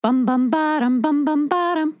bum bum bottom bum bum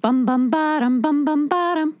bottom bum bum bottom bum bum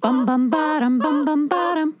bottom bum bum bottom bum bum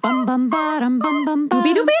bottom bum bum bottom bum bum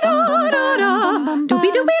doobie doobie da da da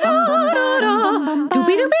doobie doobie da da da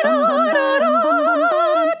doobie doobie da da da bum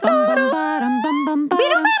bum bottom bum bum doobie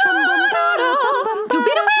doobie da da da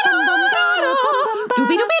doobie doobie da da da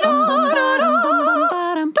doobie doobie da da da bum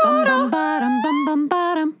bum bottom bum bum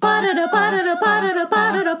bottom ba da da ba da da ba da da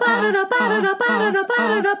ba da da ba da da ba da da ba da da ba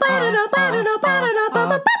da da ba da da ba da da ba da da ba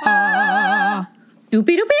ba ba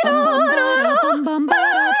doobie doobie da da bum bum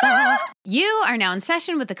ba. You are now in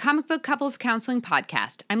session with the Comic Book Couples Counseling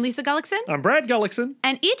Podcast. I'm Lisa Gullickson. I'm Brad Gullickson.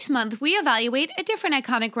 And each month we evaluate a different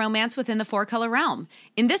iconic romance within the four-color realm.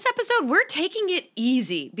 In this episode, we're taking it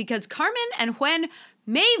easy because Carmen and Gwen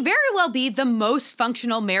may very well be the most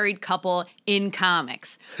functional married couple in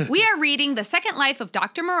comics. We are reading The Second Life of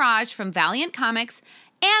Dr. Mirage from Valiant Comics,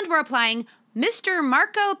 and we're applying Mr.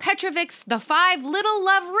 Marco Petrovic's The 5 Little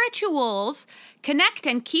Love Rituals. Connect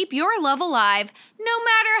and keep your love alive, no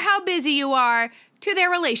matter how busy you are, to their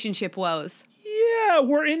relationship woes. Yeah,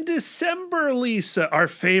 we're in December, Lisa, our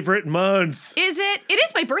favorite month. Is it? It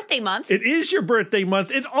is my birthday month. It is your birthday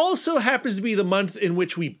month. It also happens to be the month in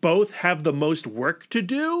which we both have the most work to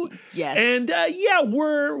do. Yes. And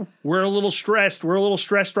we're a little stressed. We're a little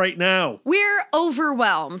stressed right now. We're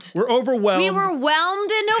overwhelmed. We're overwhelmed. We were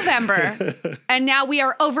whelmed in November, and now we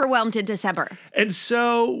are overwhelmed in December. And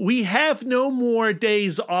so we have no more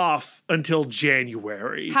days off until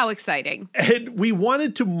January. How exciting. And we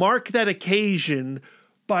wanted to mark that occasion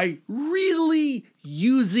by really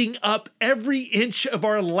using up every inch of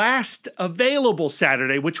our last available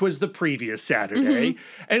Saturday, which was the previous Saturday.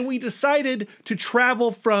 Mm-hmm. And we decided to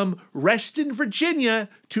travel from Reston, Virginia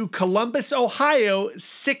to Columbus, Ohio,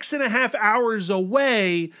 6.5 hours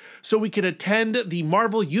away, so we could attend the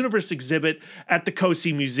Marvel Universe exhibit at the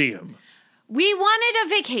Cosi Museum. We wanted a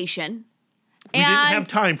vacation. We didn't have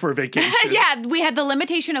time for a vacation. Yeah, we had the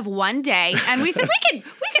limitation of one day, and we said we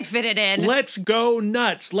could fit it in. Let's go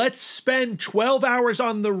nuts. Let's spend 12 hours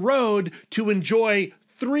on the road to enjoy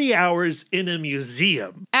 3 hours in a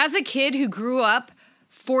museum. As a kid who grew up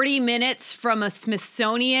 40 minutes from a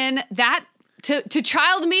Smithsonian, that to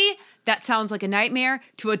child me, that sounds like a nightmare.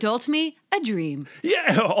 To adult me, a dream.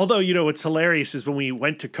 Yeah, although, what's hilarious is when we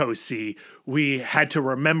went to Cosi, we had to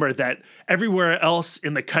remember that everywhere else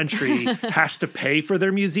in the country has to pay for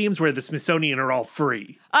their museums, where the Smithsonian are all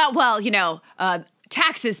free.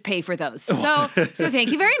 Taxes pay for those. So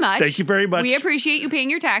thank you very much. Thank you very much. We appreciate you paying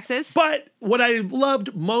your taxes. But what I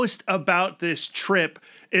loved most about this trip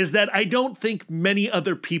is that I don't think many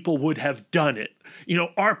other people would have done it.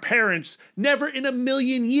 Our parents, never in a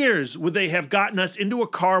million years would they have gotten us into a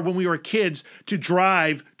car when we were kids to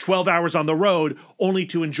drive 12 hours on the road only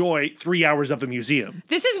to enjoy 3 hours of a museum.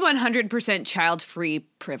 This is 100% child-free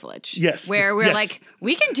privilege. Yes. Where we're yes. like,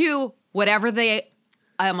 we can do whatever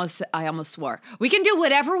I almost swore. We can do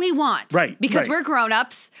whatever we want. Right. Because we're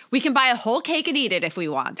grown-ups. We can buy a whole cake and eat it if we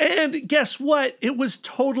want. And guess what? It was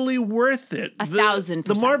totally worth it. 1,000%.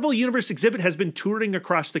 The Marvel Universe exhibit has been touring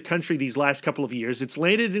across the country these last couple of years. It's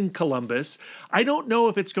landed in Columbus. I don't know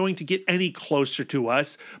if it's going to get any closer to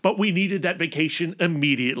us, but we needed that vacation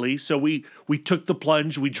immediately. So we took the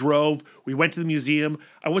plunge. We drove. We went to the museum.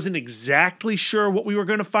 I wasn't exactly sure what we were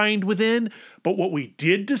going to find within, but what we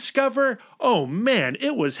did discover, oh man,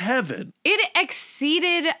 it was heaven. It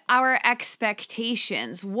exceeded our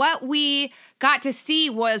expectations. What we got to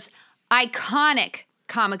see was iconic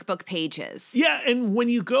comic book pages. Yeah, and when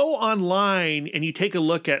you go online and you take a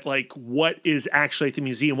look at what is actually at the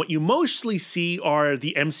museum, what you mostly see are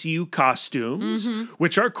the MCU costumes,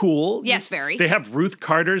 which are cool. Yes, very. They have Ruth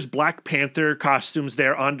Carter's Black Panther costumes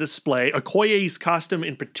there on display. Okoye's costume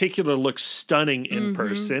in particular looks stunning in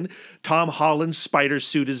person. Tom Holland's spider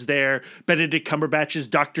suit is there. Benedict Cumberbatch's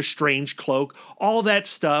Doctor Strange cloak, all that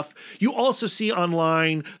stuff. You also see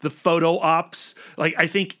online the photo ops. I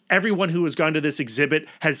think everyone who has gone to this exhibit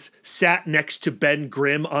has sat next to Ben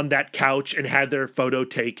Grimm on that couch and had their photo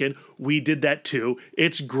taken. We did that too.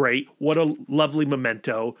 It's great. What a lovely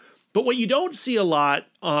memento. But what you don't see a lot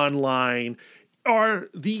online are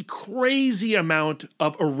the crazy amount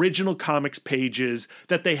of original comics pages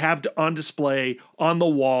that they have on display on the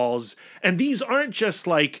walls. And these aren't just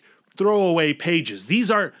throwaway pages. These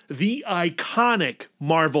are the iconic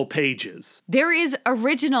Marvel pages. There is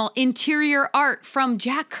original interior art from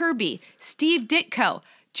Jack Kirby, Steve Ditko,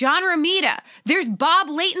 John Romita. There's Bob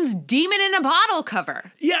Layton's Demon in a Bottle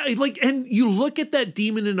cover. Yeah, and you look at that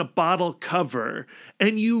Demon in a Bottle cover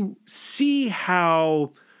and you see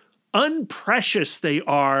how unprecious they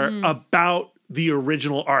are about the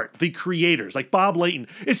original art, the creators, like Bob Layton,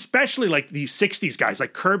 especially like these 60s guys,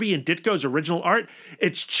 like Kirby and Ditko's original art,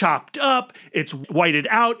 it's chopped up, it's whited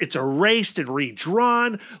out, it's erased and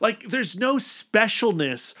redrawn. Like there's no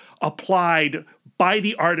specialness applied by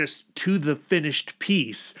the artist to the finished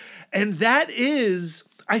piece. And that is,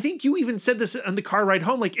 I think you even said this on the car ride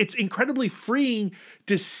home, like it's incredibly freeing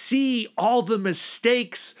to see all the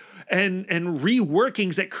mistakes and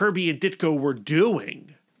reworkings that Kirby and Ditko were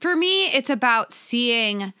doing. For me, it's about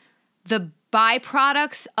seeing the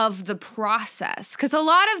byproducts of the process, because a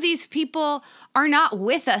lot of these people are not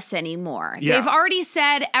with us anymore. Yeah. They've already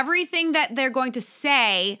said everything that they're going to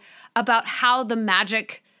say about how the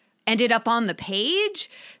magic ended up on the page.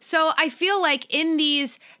 So I feel like in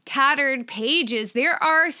these tattered pages, there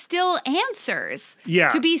are still answers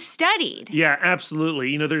to be studied. Yeah,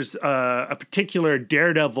 absolutely. You know, there's a particular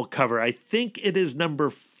Daredevil cover. I think it is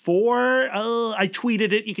number 4. I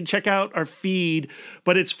tweeted it. You can check out our feed,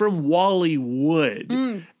 but it's from Wally Wood.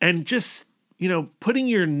 And just, you know, putting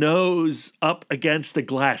your nose up against the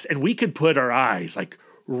glass, and we could put our eyes like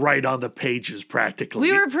right on the pages practically.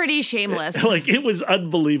 We were pretty shameless. Like it was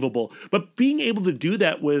unbelievable. But being able to do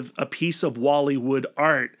that with a piece of Wally Wood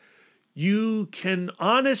art, you can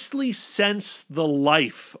honestly sense the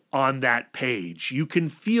life on that page. You can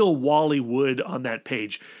feel Wally Wood on that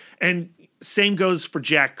page. And same goes for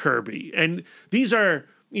Jack Kirby. And these are,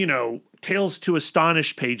 you know, Tales to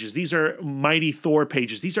Astonish pages. These are Mighty Thor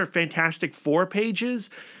pages. These are Fantastic Four pages.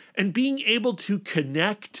 And being able to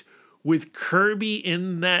connect with Kirby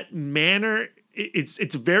in that manner,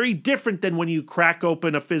 it's very different than when you crack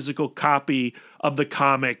open a physical copy of the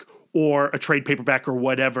comic or a trade paperback or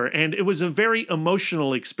whatever. And it was a very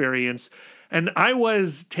emotional experience. And I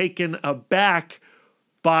was taken aback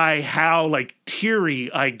by how like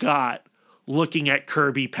teary I got looking at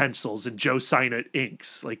Kirby pencils and Joe Signott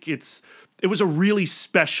inks. Like it was a really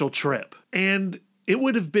special trip. And it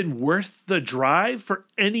would have been worth the drive for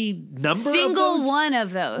any number of those. Single one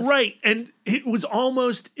of those. Right. And it was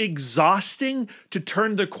almost exhausting to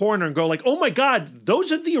turn the corner and go like, oh my God,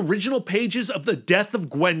 those are the original pages of The Death of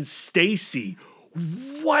Gwen Stacy.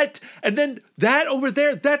 What? And then that over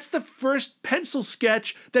there, that's the first pencil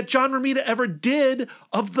sketch that John Romita ever did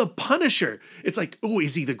of the Punisher. It's like, oh,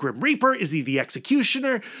 is he the Grim Reaper? Is he the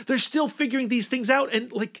Executioner? They're still figuring these things out.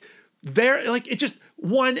 And like, it just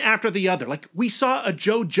one after the other. Like we saw a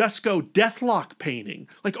Joe Jusko Deathlock painting.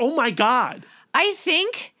 Like, oh my God. I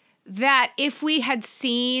think that if we had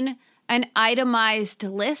seen an itemized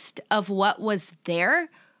list of what was there,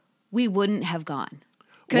 we wouldn't have gone.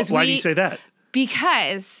 Why do you say that?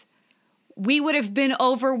 Because we would have been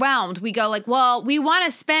overwhelmed. We go like, well, we want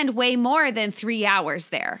to spend way more than 3 hours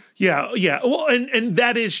there. Yeah. Well, and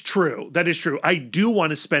that is true. That is true. I do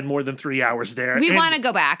want to spend more than 3 hours there. We want to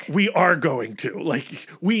go back. We are going to. Like,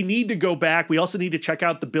 we need to go back. We also need to check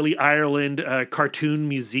out the Billy Ireland Cartoon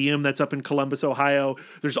Museum that's up in Columbus, Ohio.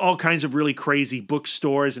 There's all kinds of really crazy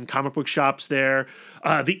bookstores and comic book shops there.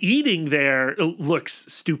 The eating there looks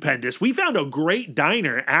stupendous. We found a great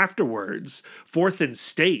diner afterwards, 4th and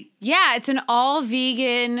State. Yeah, it's an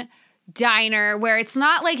all-vegan diner where it's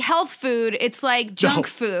not like health food, it's like junk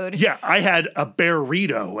food. Yeah, I had a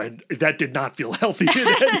Bearito, and that did not feel healthy in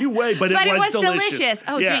any way, but it was delicious.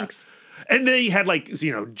 Oh, yeah. jinx. And they had like,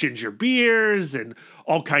 you know, ginger beers and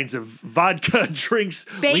all kinds of vodka drinks.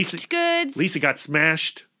 Baked goods. Lisa got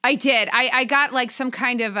smashed. I did. I got like some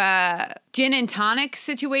kind of gin and tonic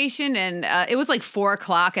situation, and it was like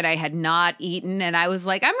 4:00 and I had not eaten, and I was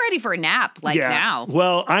like, I'm ready for a nap now.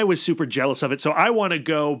 Well, I was super jealous of it, so I want to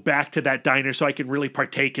go back to that diner so I can really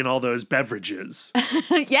partake in all those beverages.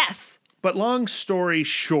 Yes. But long story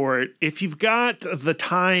short, if you've got the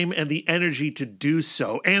time and the energy to do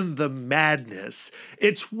so and the madness,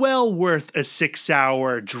 it's well worth a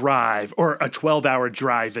 6-hour drive or a 12-hour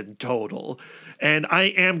drive in total. And I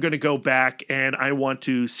am going to go back and I want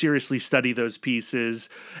to seriously study those pieces.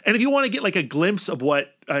 And if you want to get like a glimpse of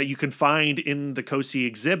what you can find in the Cosi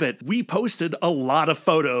exhibit, we posted a lot of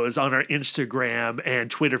photos on our Instagram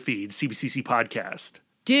and Twitter feed, CBCC Podcast.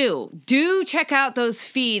 Do check out those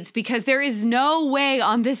feeds, because there is no way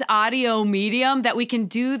on this audio medium that we can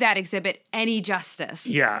do that exhibit any justice.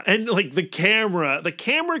 Yeah, and like the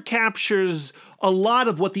camera captures a lot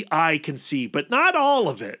of what the eye can see, but not all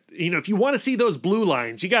of it. You know, if you want to see those blue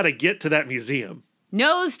lines, you got to get to that museum.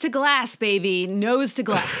 Nose to glass, baby. Nose to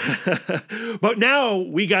glass. But now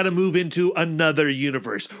we got to move into another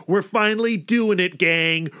universe. We're finally doing it,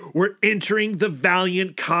 gang. We're entering the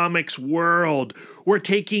Valiant Comics world. We're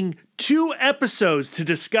taking 2 episodes to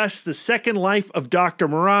discuss the second life of Dr.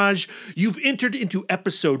 Mirage. You've entered into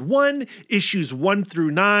episode 1, issues 1 through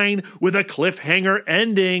 9, with a cliffhanger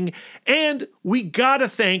ending. And we gotta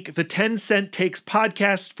thank the 10 Cent Takes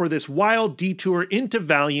podcast for this wild detour into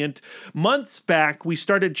Valiant. Months back, we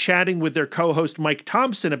started chatting with their co-host Mike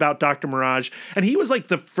Thompson about Dr. Mirage, and he was like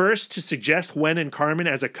the first to suggest Gwen and Carmen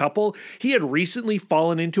as a couple. He had recently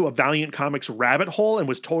fallen into a Valiant Comics rabbit hole and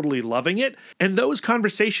was totally loving it. And those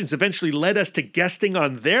conversations eventually led us to guesting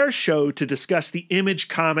on their show to discuss the Image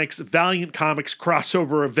Comics Valiant Comics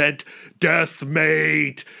crossover event,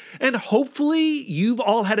 Deathmate. And hopefully you've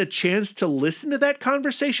all had a chance to listen to that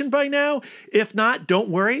conversation by now. If not, don't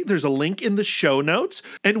worry, there's a link in the show notes.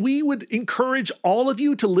 And we would encourage all of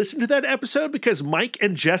you to listen to that episode because Mike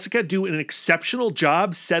and Jessica do an exceptional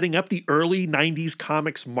job setting up the early 90s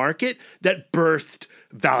comics market that birthed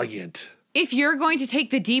Valiant. If you're going to take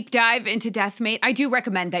the deep dive into Deathmate, I do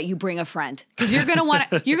recommend that you bring a friend because you're going to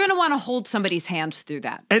want to hold somebody's hand through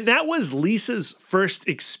that. And that was Lisa's first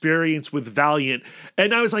experience with Valiant.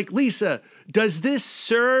 And I was like, Lisa, does this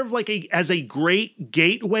serve as a great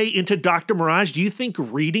gateway into Dr. Mirage? Do you think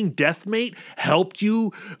reading Deathmate helped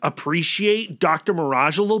you appreciate Dr.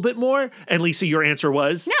 Mirage a little bit more? And Lisa, your answer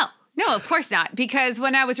was? No, of course not. Because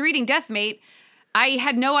when I was reading Deathmate, I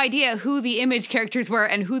had no idea who the Image characters were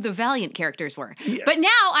and who the Valiant characters were. Yeah. But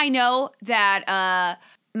now I know that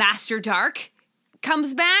Master Dark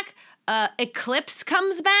comes back, Eclipse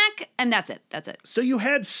comes back, and that's it. So you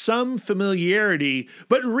had some familiarity,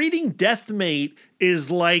 but reading Deathmate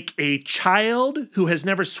is like a child who has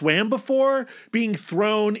never swam before being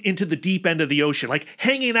thrown into the deep end of the ocean, like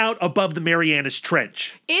hanging out above the Marianas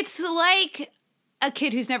Trench. It's like a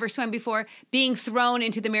kid who's never swum before being thrown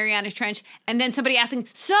into the Marianas Trench and then somebody asking,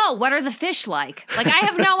 so what are the fish like? Like, I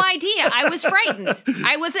have no idea. I was frightened.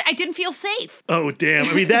 I didn't feel safe. Oh, damn.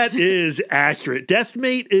 I mean, that is accurate.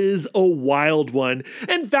 Deathmate is a wild one.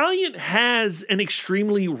 And Valiant has an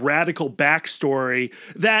extremely radical backstory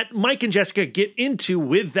that Mike and Jessica get into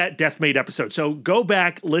with that Deathmate episode. So go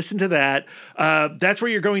back, listen to that. That's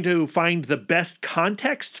where you're going to find the best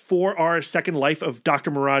context for our second life of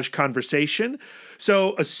Dr. Mirage conversation.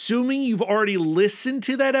 So assuming you've already listened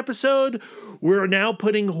to that episode, we're now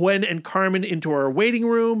putting Gwen and Carmen into our waiting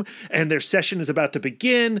room and their session is about to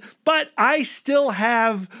begin, but I still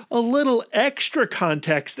have a little extra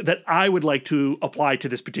context that I would like to apply to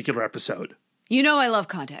this particular episode. You know I love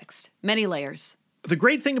context. Many layers. The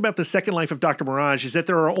great thing about the second life of Dr. Mirage is that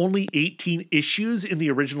there are only 18 issues in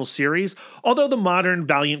the original series, although the modern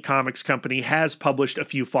Valiant Comics company has published a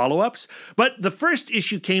few follow-ups. But the first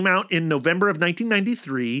issue came out in November of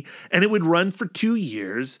 1993, and it would run for 2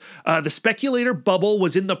 years. The speculator bubble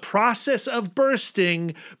was in the process of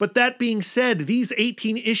bursting, but that being said, these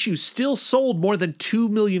 18 issues still sold more than 2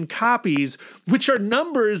 million copies, which are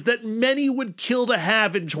numbers that many would kill to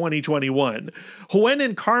have in 2021. Gwen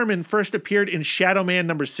and Carmen first appeared in Shadow Man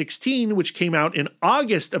number 16, which came out in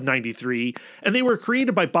August of 93, and they were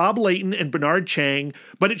created by Bob Layton and Bernard Chang,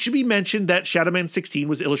 but it should be mentioned that Shadow Man 16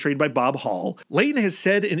 was illustrated by Bob Hall. Layton has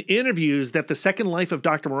said in interviews that the second life of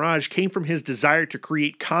Dr. Mirage came from his desire to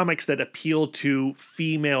create comics that appeal to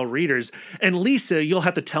female readers. And Lisa, you'll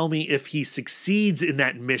have to tell me if he succeeds in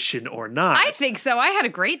that mission or not. I think so. I had a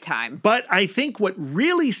great time. But I think what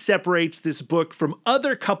really separates this book from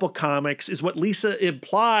other couple comics is what Lisa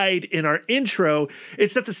implied in our intro.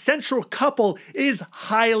 It's that the central couple is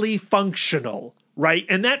highly functional, right?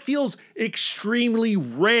 And that feels extremely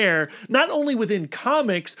rare, not only within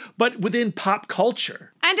comics, but within pop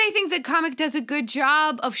culture. And I think the comic does a good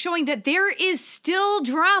job of showing that there is still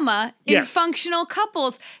drama in functional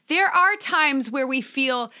couples. There are times where we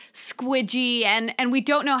feel squidgy and we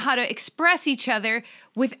don't know how to express each other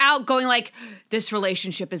without going like, this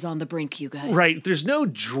relationship is on the brink, you guys. Right. There's no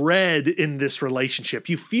dread in this relationship.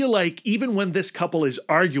 You feel like even when this couple is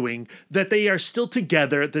arguing that they are still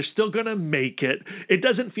together, they're still going to make it. It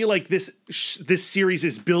doesn't feel like this series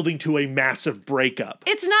is building to a massive breakup.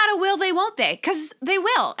 It's not a will they, won't they? Because they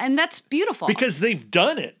will. And that's beautiful. Because they've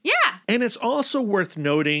done it. Yeah. And it's also worth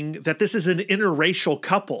noting that this is an interracial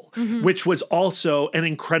couple, which was also an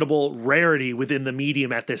incredible rarity within the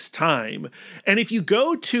medium at this time. And if you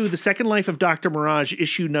go to the second life of Dr. Mirage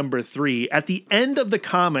issue number 3, at the end of the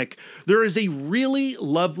comic, there is a really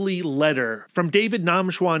lovely letter from David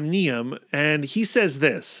Namshuan Neum, and he says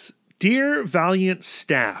this: Dear Valiant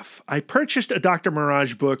staff, I purchased a Dr.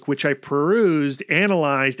 Mirage book which I perused,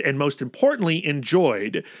 analyzed, and most importantly,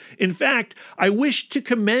 enjoyed. In fact, I wish to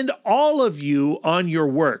commend all of you on your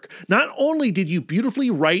work. Not only did you beautifully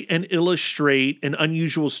write and illustrate an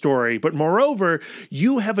unusual story, but moreover,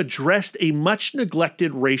 you have addressed a much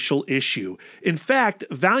neglected racial issue. In fact,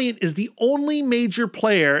 Valiant is the only major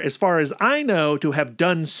player, as far as I know, to have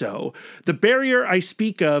done so. The barrier I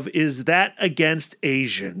speak of is that against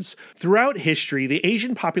Asians. Throughout history, the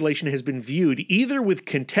Asian population has been viewed either with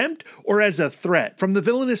contempt or as a threat. From the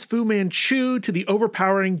villainous Fu Manchu to the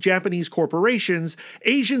overpowering Japanese corporations,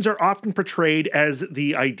 Asians are often portrayed as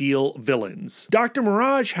the ideal villains. Dr.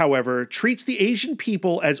 Mirage, however, treats the Asian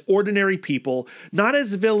people as ordinary people, not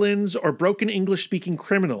as villains or broken English-speaking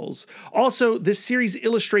criminals. Also, this series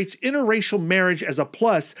illustrates interracial marriage as a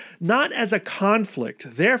plus, not as a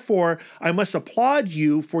conflict. Therefore, I must applaud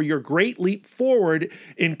you for your great leap forward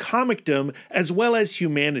in comicdom as well as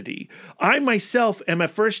humanity. I myself am a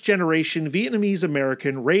first-generation Vietnamese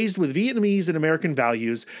American raised with Vietnamese and American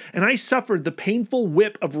values, and I suffered the painful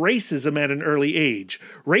whip of racism at an early age.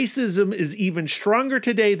 Racism is even stronger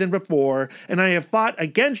today than before, and I have fought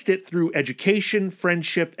against it through education,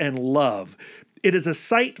 friendship, and love. It is a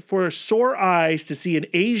sight for sore eyes to see an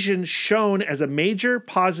Asian shown as a major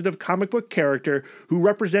positive comic book character who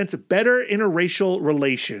represents better interracial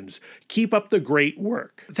relations. Keep up the great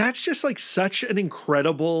work. That's just like such an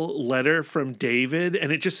incredible letter from David,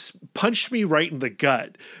 and it just punched me right in the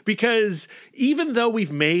gut. Because even though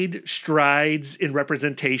we've made strides in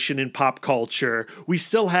representation in pop culture, we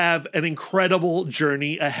still have an incredible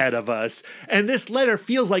journey ahead of us. And this letter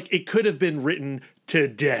feels like it could have been written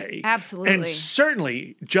today. Absolutely. And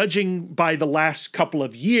certainly, judging by the last couple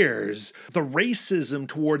of years, the racism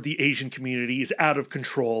toward the Asian community is out of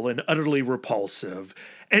control and utterly repulsive.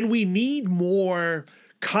 And we need more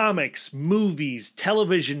comics, movies,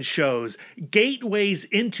 television shows, gateways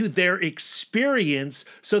into their experience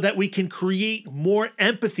so that we can create more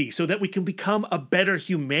empathy, so that we can become a better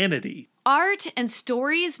humanity. Art and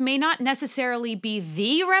stories may not necessarily be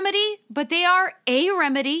the remedy, but they are a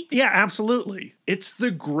remedy. Yeah, absolutely. It's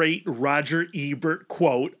the great Roger Ebert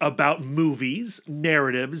quote about movies,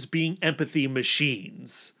 narratives being empathy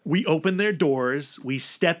machines. We open their doors, we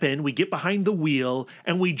step in, we get behind the wheel,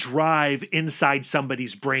 and we drive inside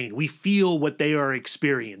somebody's brain. We feel what they are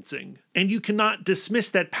experiencing. And you cannot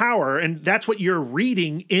dismiss that power, and that's what you're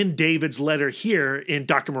reading in David's letter here in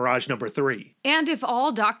Dr. Mirage number 3. And if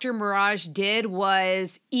all Dr. Mirage did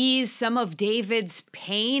was ease some of David's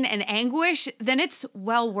pain and anguish, then it's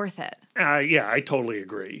well worth it. Yeah, I totally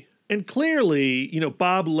agree. And clearly,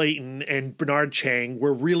 Bob Layton and Bernard Chang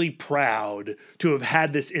were really proud to have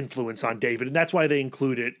had this influence on David, and that's why they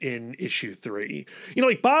include it in issue 3.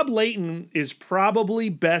 Bob Layton is probably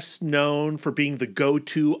best known for being the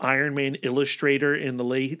go-to Iron Man illustrator in the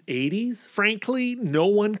late 80s. Frankly, no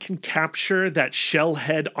one can capture that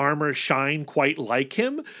shell-head armor shine quite like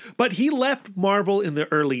him, but he left Marvel in the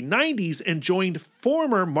early 90s and joined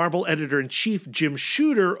former Marvel editor-in-chief Jim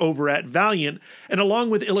Shooter over at Valiant, and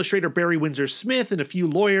along with illustrator Barry Windsor Smith and a few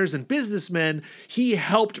lawyers and businessmen, he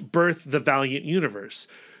helped birth the Valiant universe.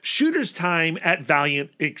 Shooter's time at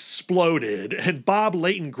Valiant exploded, and Bob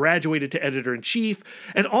Layton graduated to editor-in-chief,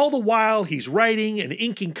 and all the while he's writing and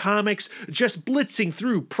inking comics, just blitzing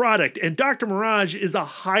through product, and Dr. Mirage is a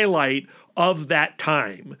highlight of that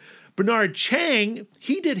time. Bernard Chang,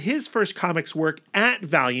 he did his first comics work at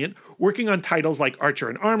Valiant, working on titles like Archer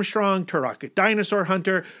and Armstrong, Turok Dinosaur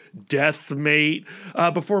Hunter, Deathmate,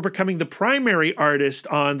 before becoming the primary artist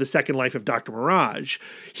on The Second Life of Dr. Mirage.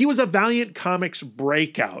 He was a Valiant Comics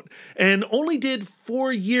breakout, and only did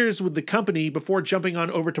 4 years with the company before jumping on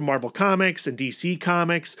over to Marvel Comics and DC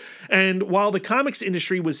Comics. And while the comics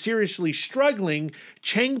industry was seriously struggling,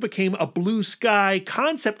 Chang became a blue sky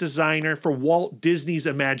concept designer for Walt Disney's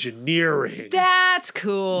Imagineering. That's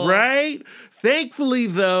cool. Right? Thankfully,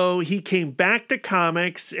 though, he came back to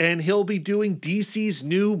comics, and he'll be doing DC's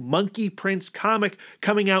new Monkey Prince comic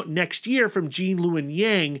coming out next year from Gene Luen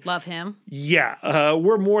Yang. Love him. Yeah,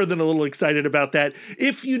 we're more than a little excited about that.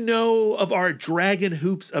 If you know of our Dragon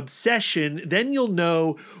Hoops obsession, then you'll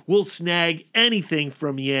know we'll snag anything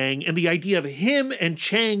from Yang, and the idea of him and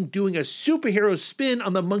Chang doing a superhero spin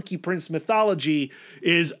on the Monkey Prince mythology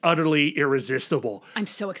is utterly irresistible. I'm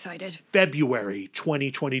so excited. February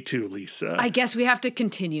 2022, Lisa. I guess we have to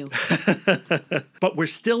continue. But we're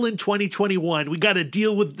still in 2021. We got to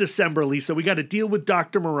deal with December, Lisa. We got to deal with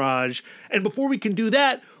Dr. Mirage. And before we can do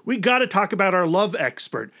that, we got to talk about our love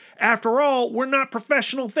expert. After all, we're not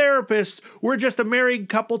professional therapists. We're just a married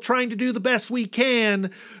couple trying to do the best we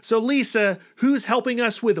can. So, Lisa, who's helping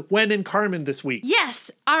us with Gwen and Carmen this week?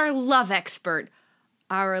 Yes, our love expert.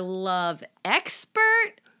 Our love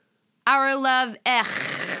expert? Our love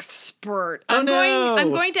expert. I'm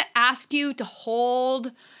going to ask you to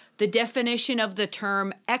hold the definition of the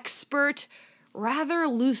term expert rather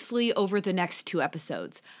loosely over the next 2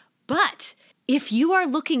 episodes. But if you are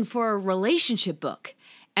looking for a relationship book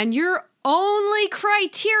and your only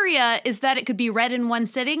criteria is that it could be read in one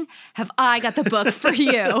sitting, have I got the book for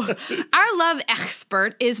you. Our love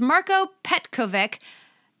expert is Marko Petkovic,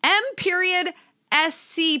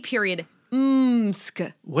 M.Sc.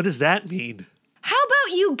 Msk. What does that mean? How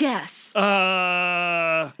about you guess?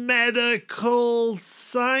 Medical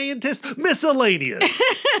scientist? Miscellaneous.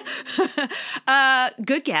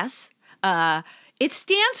 Good guess. It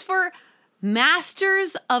stands for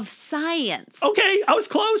Masters of Science. Okay, I was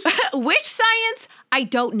close. Which science? I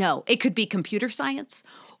don't know. It could be computer science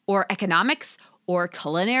or economics or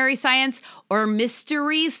culinary science or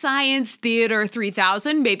mystery science theater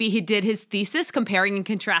 3000. Maybe he did his thesis comparing and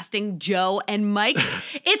contrasting Joe and Mike.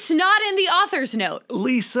 It's not in the author's note.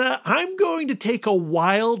 Lisa, I'm going to take a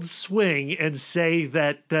wild swing and say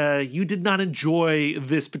that you did not enjoy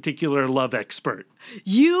this particular love expert.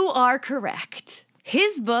 You are correct.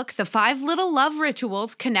 His book, The 5 Little Love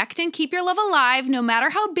Rituals, Connect and Keep Your Love Alive, no matter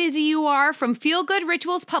how busy you are, from Feel Good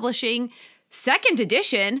Rituals Publishing, 2nd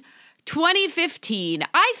edition, 2015.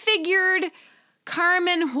 I figured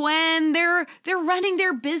Carmen, Gwen, they're running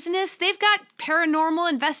their business. They've got paranormal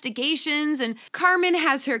investigations, and Carmen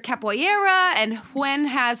has her capoeira, and Gwen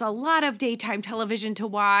has a lot of daytime television to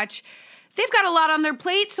watch. They've got a lot on their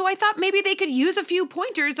plate, so I thought maybe they could use a few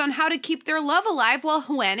pointers on how to keep their love alive while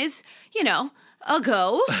Gwen is, a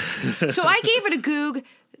ghost. So I gave it a goog.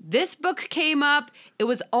 This book came up. It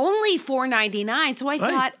was only $4.99, so I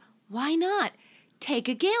thought, why not? Take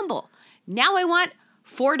a gamble. Now I want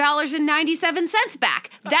 $4.97 back.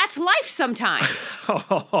 That's life sometimes.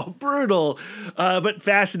 Oh, brutal, but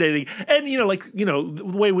fascinating. And, the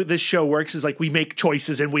way this show works is we make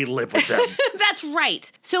choices and we live with them. That's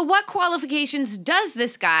right. So what qualifications does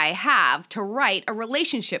this guy have to write a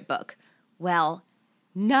relationship book? Well,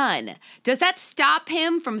 none. Does that stop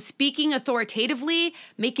him from speaking authoritatively,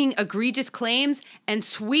 making egregious claims, and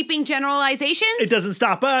sweeping generalizations? It doesn't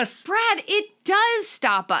stop us. Brad, it does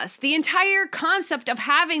stop us. The entire concept of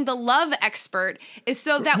having the love expert is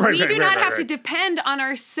so that we do not have to depend on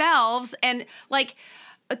ourselves. And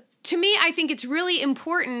to me, I think it's really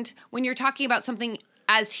important when you're talking about something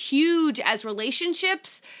as huge as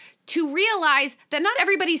relationships to realize that not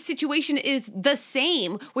everybody's situation is the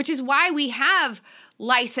same, which is why we have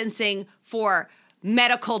licensing for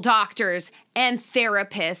medical doctors and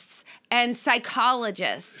therapists and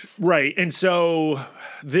psychologists. Right. And so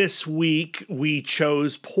this week we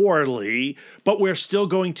chose poorly, but we're still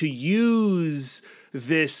going to use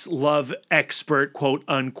this love expert, quote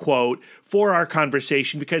unquote, for our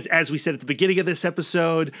conversation because, as we said at the beginning of this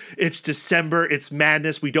episode, it's December, it's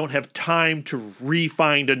madness. We don't have time to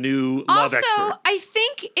re-find a new love expert. Also, I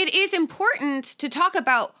think it is important to talk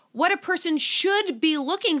about what a person should be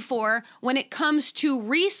looking for when it comes to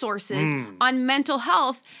resources on mental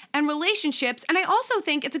health and relationships. And I also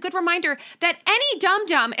think it's a good reminder that any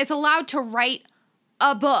dum-dum is allowed to write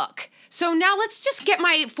a book. So now let's just get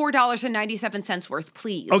my $4.97 worth,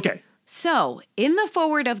 please. Okay. So, in the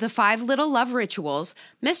foreword of the 5 Little Love Rituals,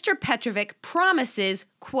 Mr. Petrovic promises,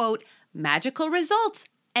 quote, magical results,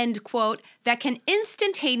 end quote, that can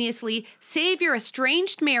instantaneously save your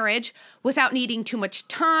estranged marriage without needing too much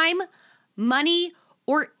time, money,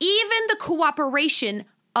 or even the cooperation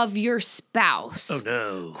of your spouse. Oh,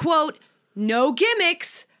 no. Quote, no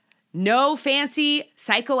gimmicks, no fancy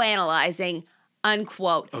psychoanalyzing,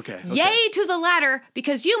 unquote. Okay. Yay to the latter,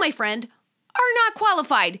 because you, my friend, are not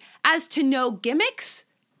qualified. As to no gimmicks,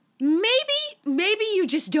 maybe you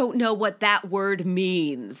just don't know what that word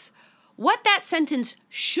means. What that sentence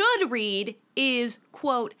should read is,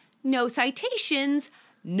 quote, no citations,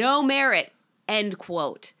 no merit, end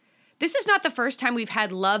quote. This is not the first time we've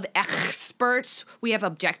had love experts we have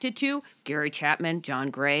objected to. Gary Chapman, John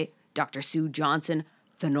Gray, Dr. Sue Johnson,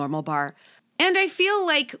 The Normal Bar. And I feel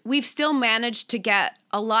like we've still managed to get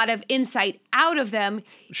a lot of insight out of them,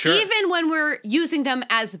 Sure. even when we're using them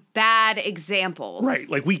as bad examples. Right.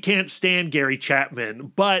 Like, we can't stand Gary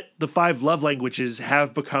Chapman, but the 5 love languages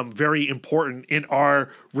have become very important in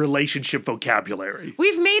our relationship vocabulary.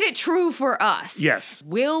 We've made it true for us. Yes.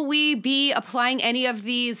 Will we be applying any of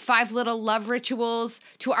these 5 little love rituals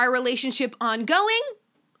to our relationship ongoing?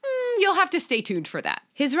 You'll have to stay tuned for that.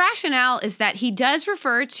 His rationale is that he does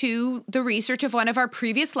refer to the research of one of our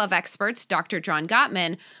previous love experts, Dr. John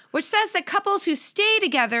Gottman, which says that couples who stay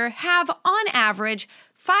together have, on average,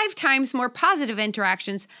 5 times more positive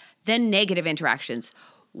interactions than negative interactions.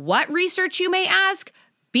 What research, you may ask?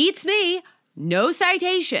 Beats me. No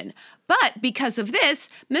citation. But because of this,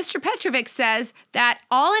 Mr. Petrovic says that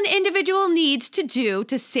all an individual needs to do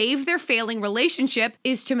to save their failing relationship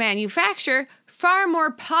is to manufacture far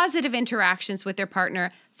more positive interactions with their partner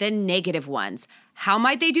than negative ones. How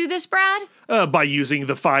might they do this, Brad? By using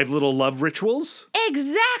the 5 little love rituals.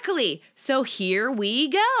 Exactly. So here we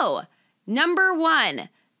go. Number 1,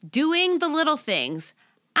 doing the little things.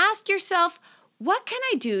 Ask yourself, what can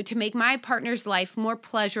I do to make my partner's life more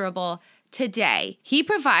pleasurable today? He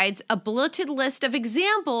provides a bulleted list of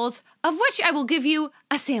examples, of which I will give you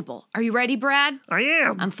a sample. Are you ready, Brad? I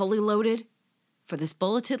am. I'm fully loaded for this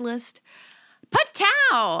bulleted list.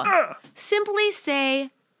 Patow! Simply say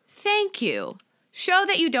thank you. Show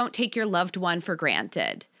that you don't take your loved one for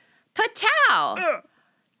granted. Patow!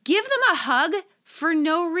 Give them a hug for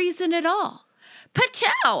no reason at all.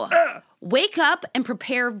 Patow! Wake up and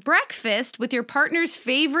prepare breakfast with your partner's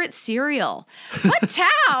favorite cereal.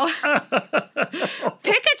 Patow!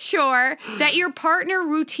 Pick a chore that your partner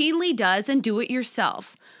routinely does and do it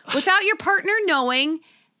yourself, without your partner knowing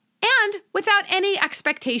and without any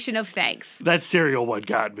expectation of thanks. That cereal one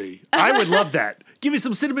got me. I would love that. Give me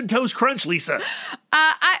some Cinnamon Toast Crunch, Lisa.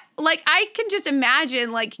 I can just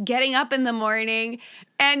imagine getting up in the morning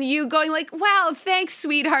and you going wow, thanks,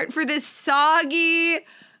 sweetheart, for this soggy,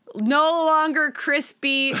 no longer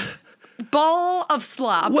crispy bowl of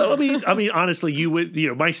slop. Well, I mean, honestly, you would,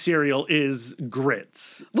 my cereal is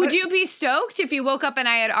grits. Would you be stoked if you woke up and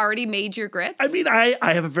I had already made your grits? I mean, I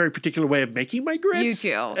have a very particular way of making my grits.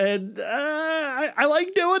 You do. And I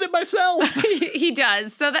like doing it myself. He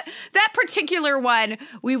does. So that particular one,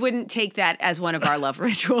 we wouldn't take that as one of our love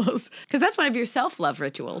rituals, because that's one of your self-love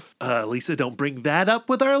rituals. Lisa, don't bring that up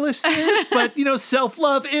with our listeners, but,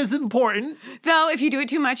 self-love is important. Though, if you do it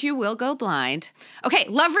too much, you will go blind. Okay,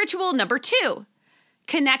 love ritual number 2,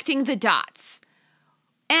 connecting the dots.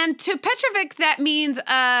 And to Petrovic, that means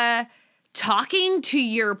talking to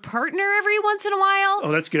your partner every once in a while.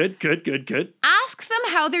 Oh, that's good. Good. Ask them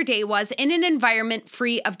how their day was in an environment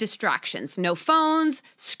free of distractions. No phones,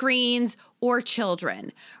 screens, or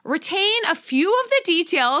children. Retain a few of the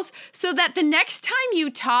details so that the next time you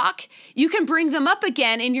talk, you can bring them up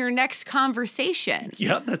again in your next conversation.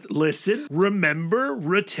 Yep, that's listen, remember,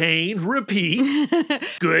 retain, repeat.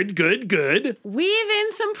 Good. Weave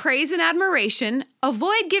in some praise and admiration,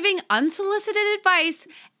 avoid giving unsolicited advice,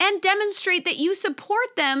 and demonstrate that you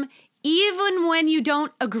support them even when you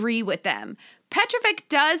don't agree with them. Petrovic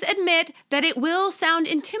does admit that it will sound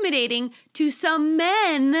intimidating to some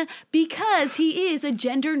men because he is a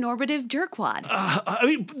gender-normative jerkwad. I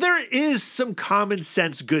mean, there is some common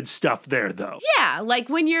sense good stuff there, though. Yeah,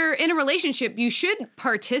 when you're in a relationship, you should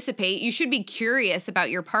participate. You should be curious about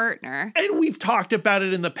your partner. And we've talked about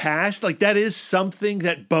it in the past. That is something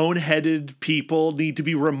that boneheaded people need to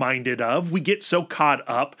be reminded of. We get so caught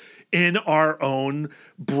up in our own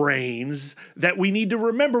brains that we need to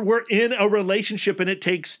remember we're in a relationship and it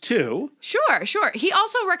takes 2. Sure. He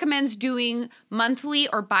also recommends doing monthly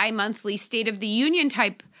or bi-monthly State of the Union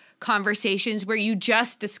type conversations where you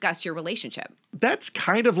just discuss your relationship. That's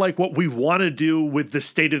kind of like what we want to do with the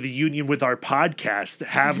State of the Union with our podcast,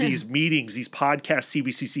 have these meetings, these podcast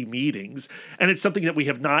CBCC meetings. And it's something that we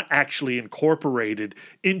have not actually incorporated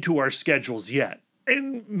into our schedules yet.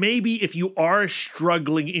 And maybe if you are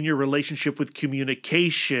struggling in your relationship with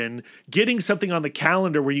communication, getting something on the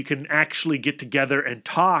calendar where you can actually get together and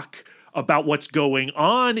talk about what's going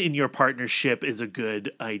on in your partnership is a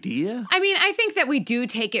good idea. I mean, I think that we do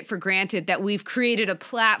take it for granted that we've created a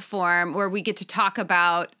platform where we get to talk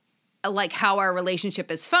about how our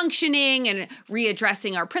relationship is functioning and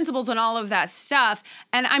readdressing our principles and all of that stuff.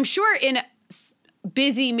 And I'm sure in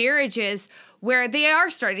busy marriages where they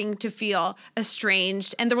are starting to feel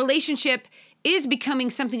estranged and the relationship is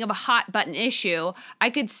becoming something of a hot button issue,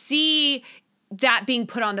 I could see that being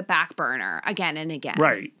put on the back burner again and again.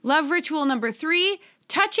 Right. Love ritual number 3,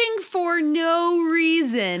 touching for no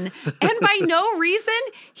reason. And by no reason,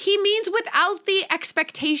 he means without the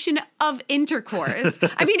expectation of intercourse.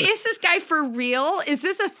 I mean, is this guy for real? Is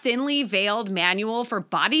this a thinly veiled manual for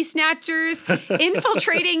body snatchers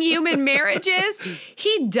infiltrating human marriages?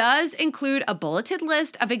 He does include a bulleted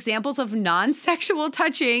list of examples of non-sexual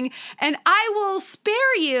touching, and I will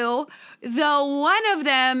spare you, though one of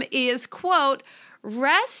them is, quote,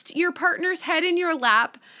 rest your partner's head in your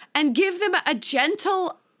lap and give them a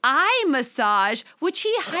gentle eye massage, which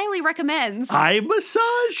he highly recommends. Eye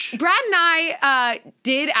massage? Brad and I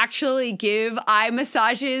did actually give eye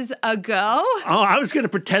massages a go. Oh, I was going to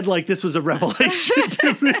pretend like this was a revelation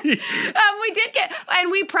to me. We did get,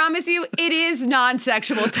 and we promise you, it is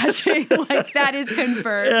non-sexual touching. Like, that is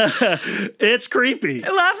confirmed. Yeah, it's creepy.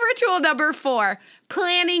 Love ritual number 4,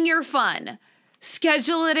 planning your fun.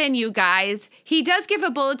 Schedule it in, you guys. He does give a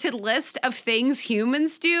bulleted list of things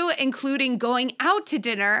humans do, including going out to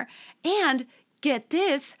dinner and, get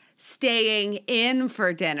this, staying in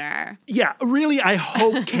for dinner. Yeah, really, I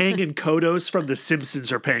hope Kang and Kodos from The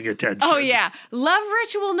Simpsons are paying attention. Oh, yeah. Love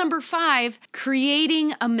ritual number 5,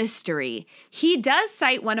 creating a mystery. He does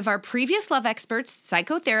cite one of our previous love experts,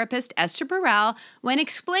 psychotherapist Esther Perel, when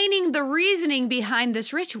explaining the reasoning behind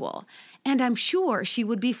this ritual. And I'm sure she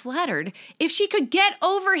would be flattered if she could get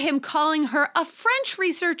over him calling her a French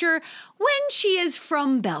researcher when she is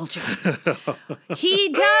from Belgium. He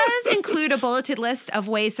does include a bulleted list of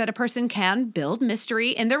ways that a person can build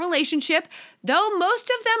mystery in their relationship, though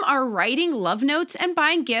most of them are writing love notes and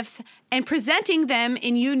buying gifts and presenting them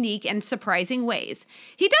in unique and surprising ways.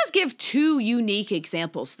 He does give 2 unique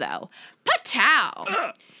examples, though.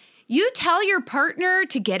 Patow! You tell your partner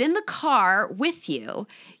to get in the car with you.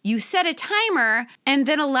 You set a timer and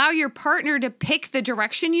then allow your partner to pick the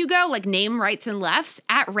direction you go, like name rights and lefts,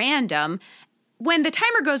 at random. When the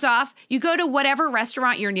timer goes off, you go to whatever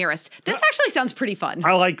restaurant you're nearest. This actually sounds pretty fun.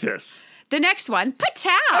 I like this. The next one,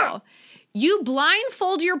 patow. You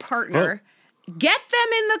blindfold your partner, get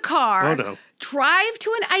them in the car, drive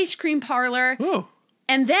to an ice cream parlor,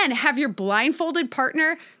 and then have your blindfolded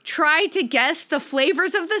partner try to guess the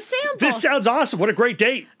flavors of the samples. This sounds awesome. What a great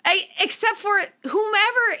date. Except for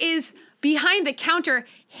whomever is behind the counter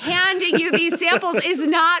handing you these samples is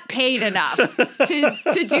not paid enough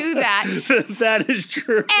to do that. That is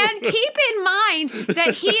true. And keep in mind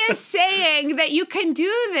that he is saying that you can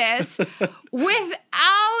do this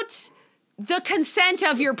without the consent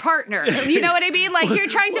of your partner. You know what I mean? Like, you're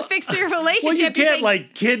trying to fix your relationship. Well, you can't, saying,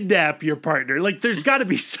 kidnap your partner. Like, there's got to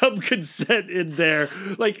be some consent in there.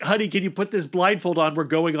 Like, honey, can you put this blindfold on? We're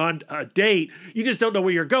going on a date. You just don't know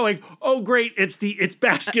where you're going. Oh, great. It's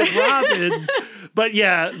Baskin Robbins. But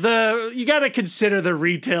yeah, you got to consider the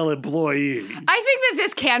retail employee. I think that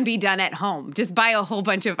this can be done at home. Just buy a whole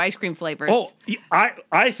bunch of ice cream flavors. Oh,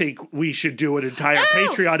 I think we should do an entire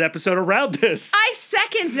Patreon episode around this. I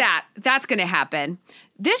second that. That's going to happen.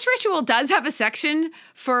 This ritual does have a section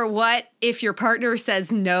for what if your partner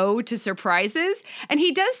says no to surprises. And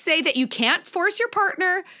he does say that you can't force your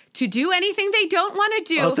partner to do anything they don't want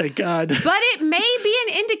to do. Oh, thank God. But it may be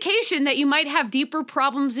an indication that you might have deeper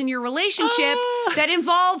problems in your relationship that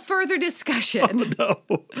involve further discussion. Oh,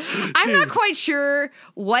 no. I'm not quite sure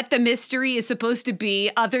what the mystery is supposed to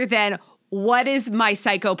be other than what is my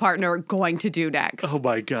psycho partner going to do next? Oh,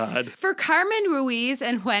 my God. For Carmen Ruiz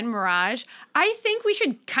and Juan Mirage, I think we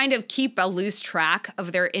should kind of keep a loose track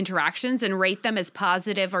of their interactions and rate them as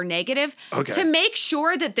positive or negative to make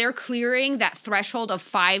sure that they're clearing that threshold of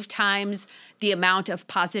 5 times the amount of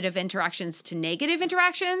positive interactions to negative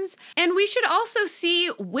interactions. And we should also see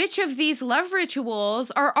which of these love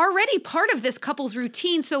rituals are already part of this couple's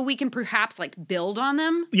routine so we can perhaps build on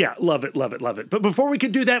them. Yeah, love it, love it, love it. But before we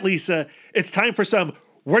can do that, Lisa, it's time for some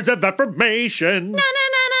words of affirmation.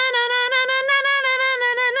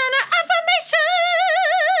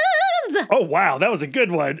 Oh, wow, that was a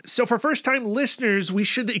good one. So for first-time listeners, we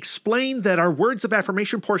should explain that our Words of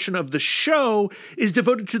Affirmation portion of the show is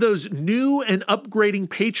devoted to those new and upgrading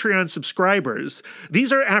Patreon subscribers.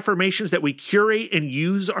 These are affirmations that we curate and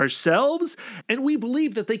use ourselves, and we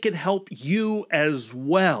believe that they can help you as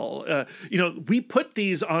well. We put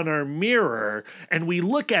these on our mirror, and we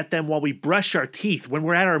look at them while we brush our teeth when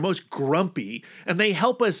we're at our most grumpy, and they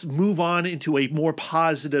help us move on into a more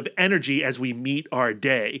positive energy as we meet our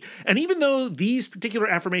day. And even though these particular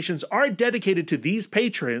affirmations are dedicated to these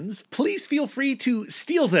patrons, please feel free to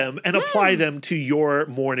steal them and apply them to your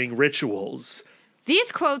morning rituals.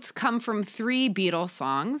 These quotes come from 3 Beatles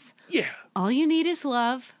songs. Yeah. All You Need Is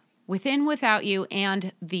Love, Within Without You,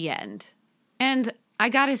 and The End. And I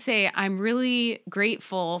gotta say, I'm really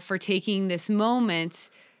grateful for taking this moment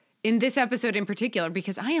in this episode in particular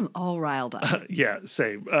because I am all riled up. Yeah,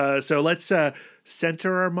 same. So let's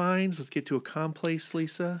center our minds. Let's get to a calm place,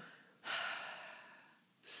 Lisa.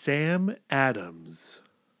 Sam Adams.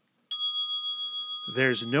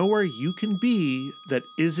 There's nowhere you can be that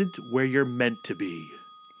isn't where you're meant to be.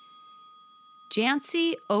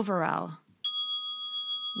 Jancy Overell.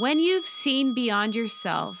 When you've seen beyond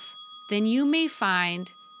yourself, then you may find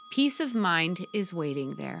peace of mind is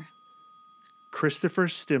waiting there. Christopher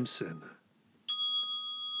Stimson.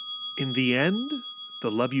 In the end,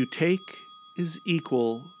 the love you take is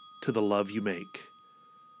equal to the love you make.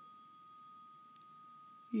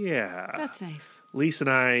 Yeah. That's nice. Lisa and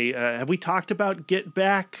I, have we talked about Get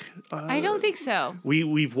Back? I don't think so.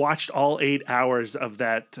 We've watched all 8 hours of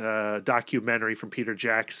that documentary from Peter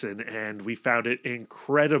Jackson, and we found it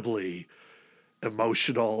incredibly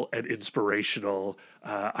emotional and inspirational.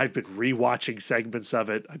 I've been rewatching segments of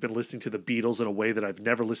it. I've been listening to the Beatles in a way that I've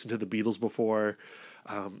never listened to the Beatles before.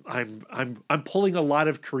 I'm pulling a lot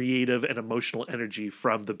of creative and emotional energy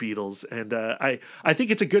from the Beatles, and I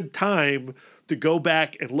think it's a good time to go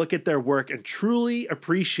back and look at their work and truly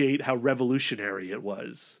appreciate how revolutionary it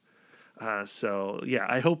was. So yeah,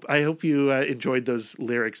 I hope you enjoyed those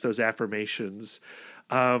lyrics, those affirmations.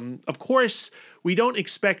 Of course, we don't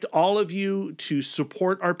expect all of you to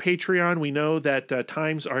support our Patreon. We know that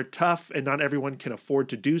times are tough and not everyone can afford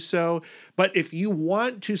to do so. But if you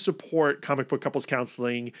want to support Comic Book Couples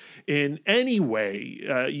Counseling in any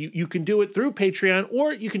way, you can do it through Patreon,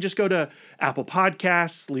 or you can just go to Apple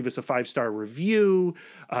Podcasts, leave us a 5-star review,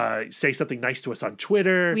 say something nice to us on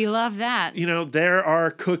Twitter. We love that. You know, there are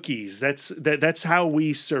cookies. That's how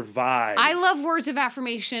we survive. I love words of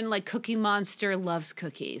affirmation like Cookie Monster loves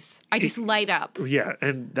cookies. I just light up. Yeah,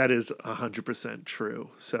 and that is 100%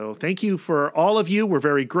 true. So thank you for all of you. We're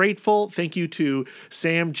very grateful. Thank you to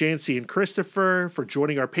Sam, Jancy, and Christopher for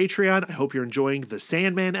joining our Patreon. I hope you're enjoying the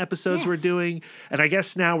Sandman episodes we're doing. And I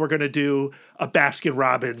guess now we're going to do a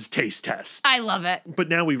Baskin-Robbins taste test. I love it. But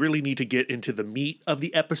now we really need to get into the meat of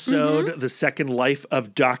the episode, the second life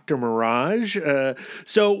of Dr. Mirage.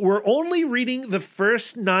 So we're only reading the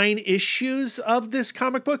first 9 issues of this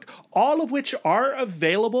comic book, all of which are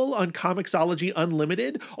available on Comixology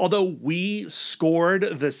Unlimited, although we scored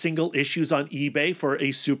the single issues on eBay for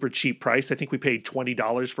a super cheap price. I think we paid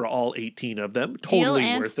 $20 for all 18 of them. Totally Deal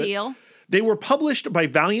and worth steal. it. They were published by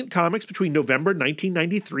Valiant Comics between November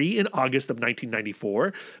 1993 and August of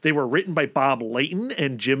 1994. They were written by Bob Layton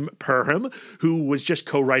and Jim Perham, who was just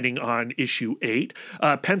co-writing on issue 8.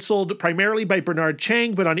 Penciled primarily by Bernard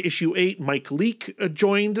Chang, but on issue 8, Mike Leake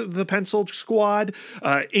joined the penciled squad.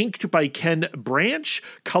 Inked by Ken Branch,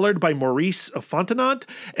 colored by Maurice Fontenot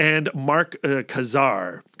and Mark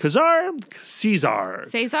Cazar.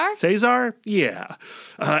 Cesar? Yeah.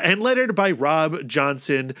 And lettered by Rob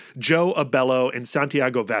Johnson, Joe Abello, and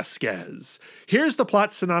Santiago Vasquez. Here's the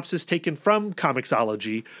plot synopsis taken from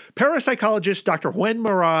Comixology. Parapsychologist Dr. Juan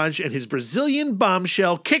Mirage and his Brazilian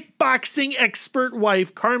bombshell kickboxing expert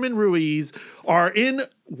wife, Carmen Ruiz, are in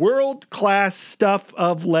world-class stuff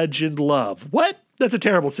of legend love. What? That's a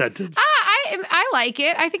terrible sentence. I like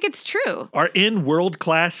it. I think it's true. Are in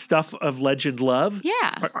world-class stuff of legend love?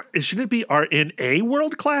 Yeah. Shouldn't it be are in a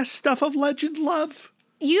world-class stuff of legend love?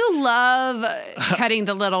 You love cutting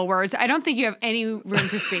the little words. I don't think you have any room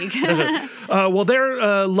to speak. Well,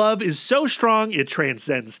 their love is so strong, it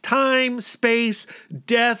transcends time, space,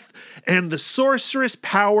 death, and the sorcerous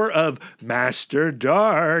power of Master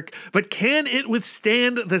Dark. But can it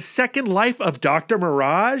withstand the second life of Dr.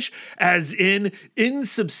 Mirage, as in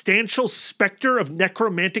insubstantial specter of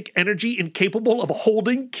necromantic energy incapable of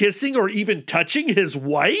holding, kissing, or even touching his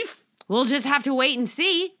wife? We'll just have to wait and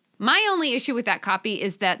see. My only issue with that copy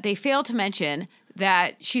is that they fail to mention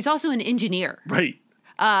that she's also an engineer. Right.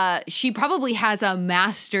 She probably has a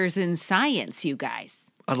master's in science, you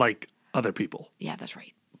guys. Unlike other people. Yeah, that's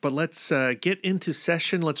right. But let's get into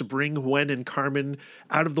session. Let's bring Gwen and Carmen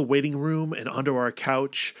out of the waiting room and onto our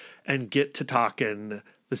couch and get to talking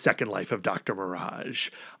the second life of Dr.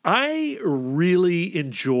 Mirage. I really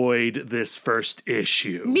enjoyed this first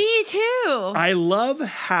issue. Me too. I love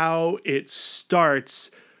how it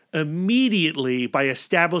starts immediately by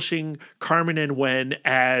establishing Carmen and Gwen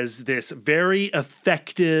as this very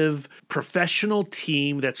effective professional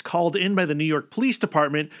team that's called in by the New York Police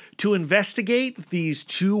Department to investigate these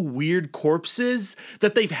 2 weird corpses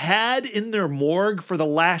that they've had in their morgue for the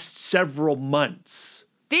last several months.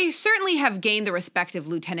 They certainly have gained the respect of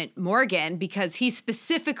Lieutenant Morgan because he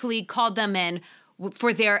specifically called them in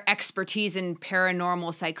for their expertise in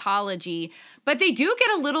paranormal psychology. But they do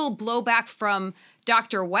get a little blowback from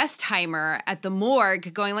Dr. Westheimer at the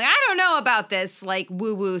morgue going like, I don't know about this like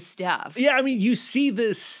woo-woo stuff. Yeah, I mean, you see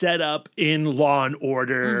this set up in Law and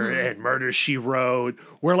Order and Murder, She Wrote,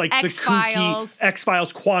 where like X-Files. the kooky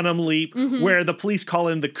X-Files Quantum Leap, where the police call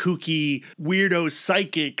in the kooky weirdo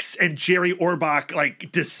psychics and Jerry Orbach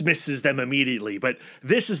like dismisses them immediately. But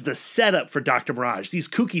this is the setup for Dr. Mirage. These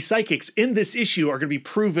kooky psychics in this issue are going to be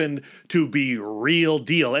proven to be real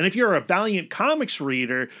deal. And if you're a Valiant Comics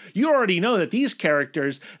reader, you already know that these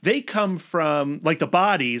characters, they come from, like the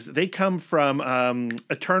bodies, they come from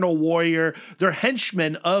Eternal Warrior. They're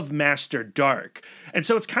henchmen of Master Dark. And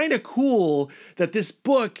so it's kind of cool that this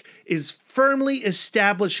book is firmly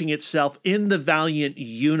establishing itself in the Valiant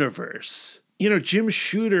universe. You know, Jim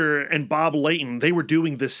Shooter and Bob Layton, they were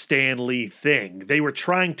doing the Stan Lee thing. They were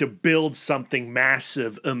trying to build something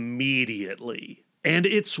massive immediately. And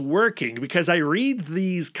it's working because I read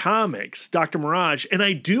these comics, Dr. Mirage, and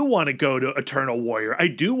I do want to go to Eternal Warrior. I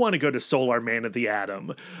do want to go to Solar Man of the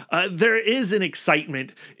Atom. There is an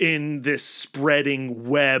excitement in this spreading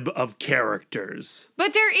web of characters.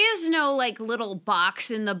 But there is no like little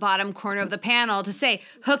box in the bottom corner of the panel to say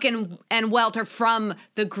Hook and Welt are from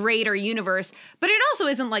the greater universe. But it also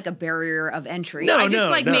isn't like a barrier of entry. I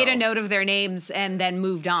just made a note of their names and then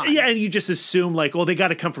moved on. Yeah, and you just assume like, well, they got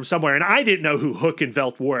to come from somewhere. And I didn't know who Hook and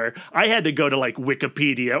Welt were. I had to go to like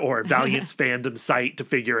Wikipedia or Valiant's fandom site to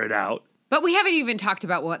figure it out. But we haven't even talked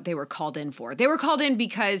about what they were called in for. They were called in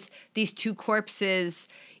because these two corpses,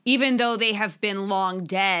 even though they have been long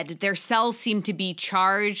dead, their cells seem to be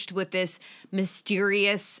charged with this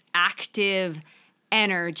mysterious, active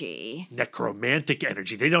energy. Necromantic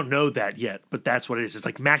energy. They don't know that yet, but that's what it is. It's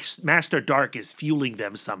like Master Dark is fueling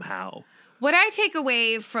them somehow. What I take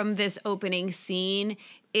away from this opening scene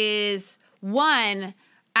is, one,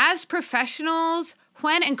 as professionals,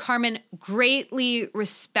 Gwen and Carmen greatly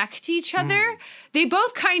respect each other. They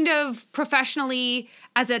both kind of professionally,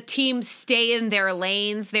 as a team, stay in their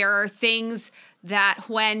lanes. There are things that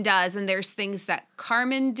Gwen does, and there's things that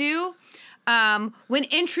Carmen do. When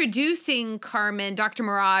introducing Carmen, Dr.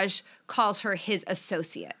 Mirage calls her his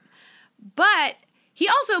associate. But he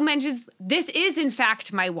also mentions, this is, in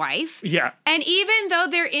fact, my wife. Yeah. And even though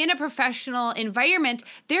they're in a professional environment,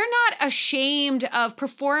 they're not ashamed of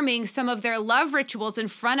performing some of their love rituals in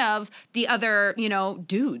front of the other,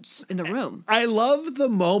 dudes in the room. I love the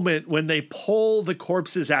moment when they pull the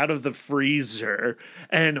corpses out of the freezer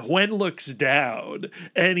and Gwen looks down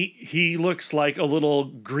and he looks like a little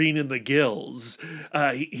green in the gills.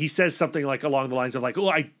 He says something like along the lines of like, oh,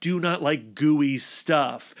 I do not like gooey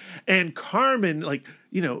stuff. And Carmen,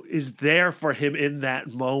 is there for him in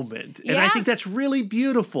that moment. And I think that's really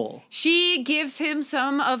beautiful. She gives him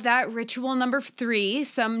some of that ritual number 3,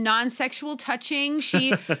 some non-sexual touching.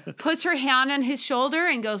 She puts her hand on his shoulder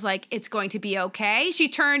and goes like, it's going to be okay. She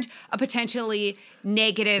turned a potentially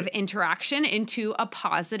negative interaction into a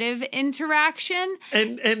positive interaction.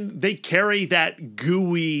 And they carry that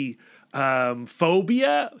gooey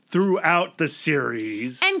phobia throughout the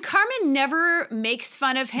series. And Carmen never makes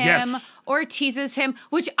fun of him or teases him,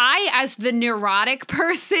 which I, as the neurotic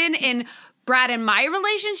person in Brad and my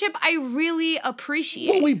relationship, I really appreciate.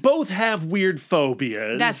 Well, we both have weird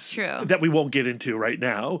phobias. That's true. That we won't get into right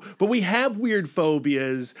now. But we have weird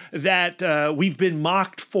phobias that we've been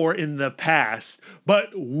mocked for in the past, but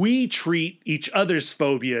we treat each other's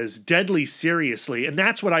phobias deadly seriously. And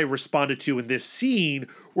that's what I responded to in this scene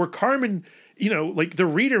where Carmen, the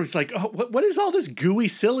reader was like, oh, what is all this gooey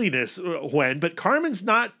silliness, Gwen? But Carmen's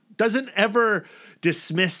doesn't ever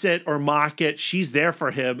dismiss it or mock it. She's there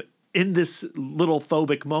for him in this little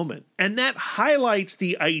phobic moment. And that highlights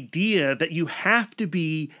the idea that you have to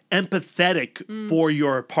be empathetic for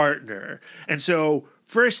your partner. And so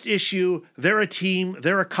first issue, they're a team,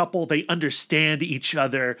 they're a couple, they understand each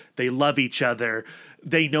other, they love each other,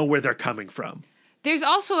 they know where they're coming from. There's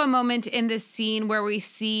also a moment in this scene where we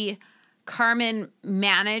see Carmen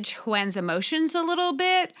manage Gwen's emotions a little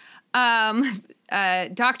bit.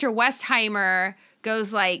 Dr. Westheimer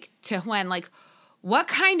goes to Gwen, what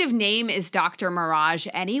kind of name is Dr. Mirage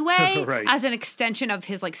anyway? Right. As an extension of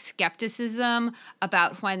his skepticism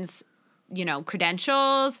about Gwen's,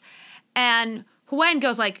 credentials. And Gwen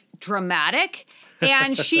goes dramatic.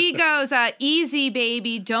 And she goes, easy,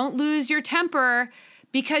 baby, don't lose your temper.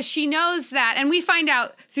 Because she knows that, and we find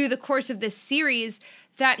out through the course of this series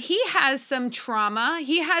that he has some trauma,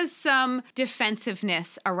 he has some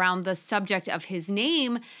defensiveness around the subject of his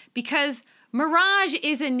name, because Mirage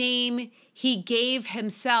is a name he gave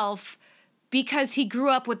himself because he grew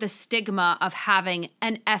up with the stigma of having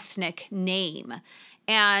an ethnic name.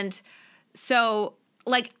 And so,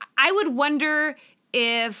 I would wonder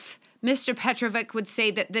if Mr. Petrovic would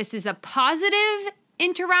say that this is a positive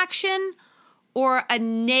interaction or a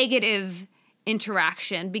negative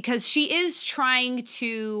interaction, because she is trying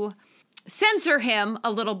to censor him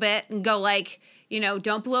a little bit and go like,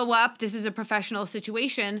 don't blow up. This is a professional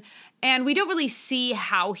situation. And we don't really see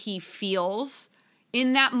how he feels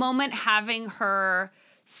in that moment, having her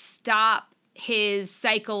stop his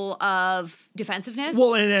cycle of defensiveness.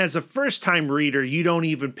 Well, and as a first-time reader, you don't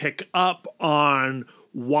even pick up on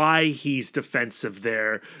why he's defensive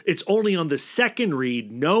there. It's only on the second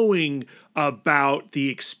read, knowing about the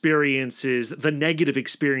experiences, the negative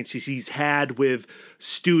experiences he's had with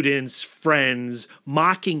students, friends,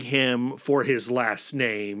 mocking him for his last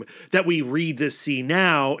name, that we read this scene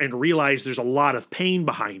now and realize there's a lot of pain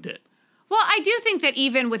behind it. Well, I do think that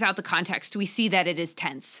even without the context, we see that it is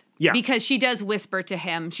tense. Yeah. Because she does whisper to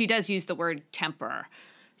him. She does use the word temper.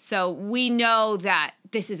 So we know that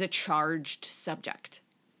this is a charged subject.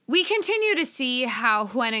 We continue to see how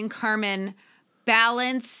Hwen and Carmen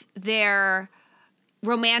balance their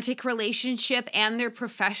romantic relationship and their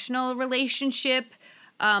professional relationship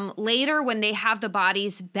later when they have the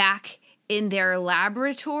bodies back in their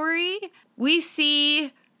laboratory. We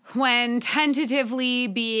see Hwen tentatively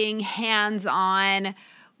being hands-on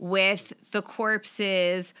with the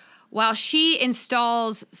corpses while she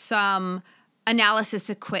installs some analysis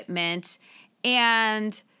equipment,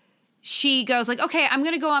 and she goes like, okay, I'm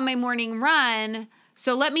going to go on my morning run,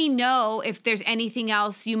 so let me know if there's anything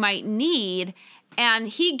else you might need. And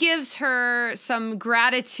he gives her some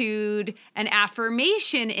gratitude and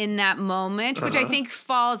affirmation in that moment, which I think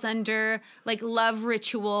falls under like love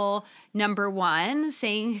ritual number 1,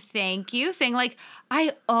 saying thank you, saying like,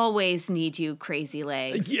 I always need you, Crazy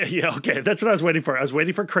Legs. Yeah, okay. That's what I was waiting for. I was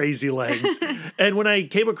waiting for Crazy Legs. And when I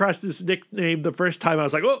came across this nickname the first time, I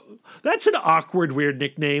was like, oh, that's an awkward, weird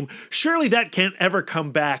nickname. Surely that can't ever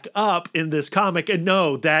come back up in this comic. And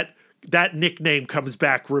no, that nickname comes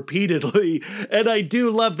back repeatedly. And I do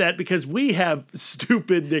love that because we have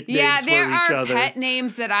stupid nicknames for each other. Yeah, there are pet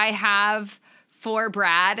names that I have for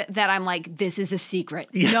Brad that I'm like, this is a secret.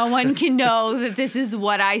 Yeah. No one can know that this is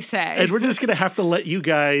what I say. And we're just going to have to let you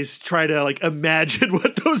guys try to like imagine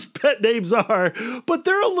what those pet names are. But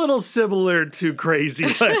they're a little similar to Crazy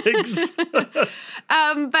Legs.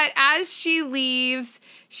 But as she leaves,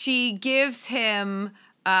 she gives him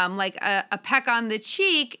like a peck on the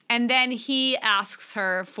cheek, and then he asks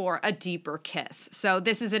her for a deeper kiss. So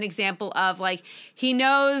this is an example of like, he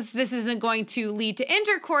knows this isn't going to lead to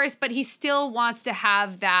intercourse, but he still wants to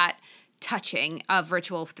have that touching of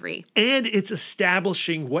Ritual 3. And it's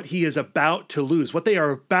establishing what he is about to lose, what they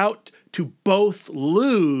are about to both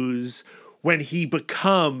lose when he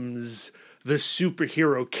becomes the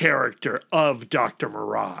superhero character of Dr.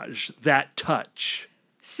 Mirage, that touch.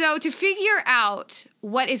 So to figure out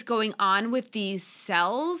what is going on with these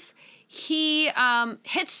cells, he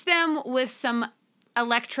hits them with some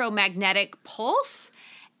electromagnetic pulse,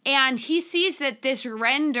 and he sees that this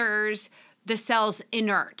renders the cells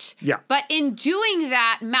inert. Yeah. But in doing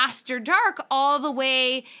that, Master Dark, all the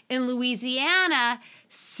way in Louisiana,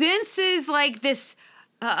 senses like this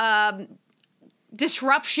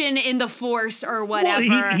disruption in the force or whatever.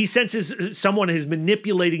 Well, he senses someone is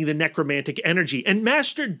manipulating the necromantic energy. And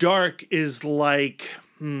Master Dark is like,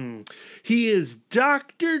 he is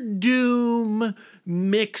Dr. Doom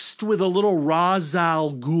mixed with a little Ra's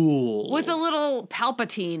al Ghul. With a little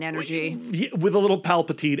Palpatine energy. With a little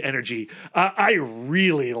Palpatine energy. I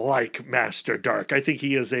really like Master Dark. I think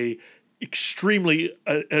he is extremely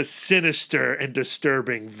a sinister and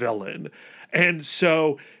disturbing villain. And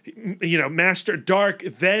so, Master Dark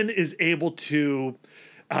then is able to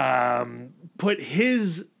put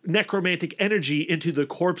his necromantic energy into the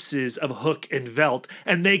corpses of Hook and Velt,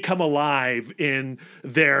 and they come alive in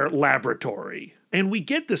their laboratory. And we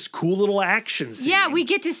get this cool little action scene. Yeah, we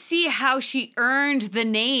get to see how she earned the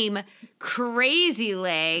name Crazy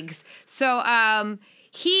Legs. So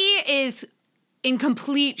he is in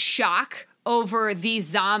complete shock over these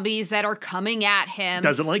zombies that are coming at him.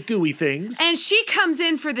 Doesn't like gooey things. And she comes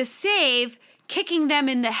in for the save, kicking them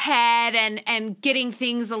in the head and getting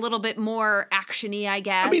things a little bit more action-y, I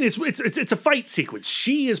guess. I mean, it's a fight sequence.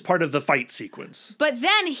 She is part of the fight sequence. But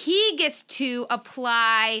then he gets to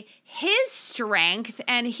apply his strength,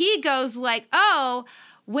 and he goes like, oh,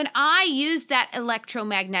 when I used that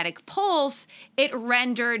electromagnetic pulse, it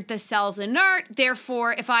rendered the cells inert.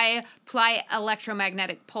 Therefore, if I apply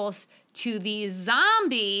electromagnetic pulse to these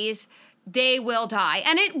zombies, they will die.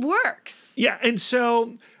 And it works. Yeah, and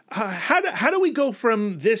so how do we go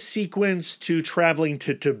from this sequence to traveling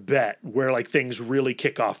to Tibet, where like things really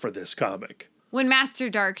kick off for this comic? when Master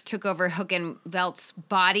Dark took over Hook and Velt's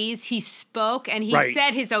bodies, he spoke and he Right.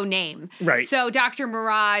 said his own name. Right. So Dr.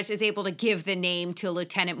 Mirage is able to give the name to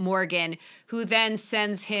Lieutenant Morgan, who then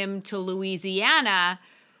sends him to Louisiana.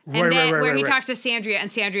 And where he talks to Sandria, and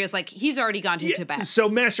Sandria's like, he's already gone to Tibet. So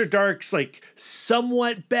Master Dark's like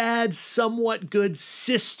somewhat bad, somewhat good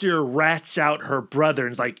sister rats out her brother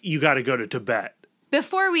and's like, you got to go to Tibet.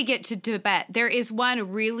 Before we get to Tibet, there is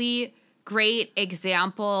one really great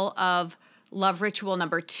example of love ritual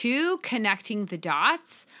number 2, connecting the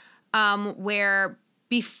dots, where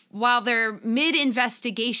while they're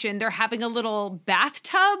mid-investigation, they're having a little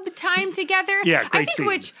bathtub time together. Yeah, great I think scene.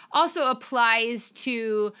 which also applies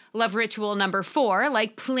to love ritual number 4,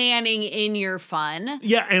 like planning in your fun.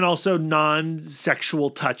 Yeah, and also non-sexual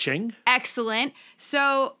touching. Excellent.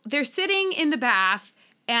 So they're sitting in the bath,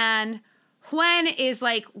 and Huen is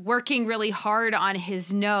like working really hard on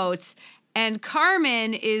his notes, and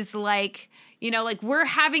Carmen is like, like, we're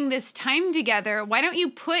having this time together. Why don't you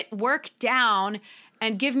put work down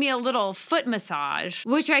and give me a little foot massage,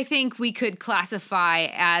 which I think we could classify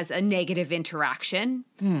as a negative interaction.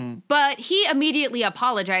 But he immediately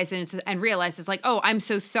apologizes and realizes, like, oh, I'm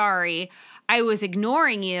so sorry. I was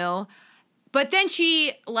ignoring you. But then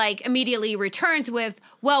she, like, immediately returns with,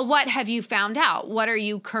 well, what have you found out? What are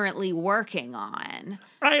you currently working on?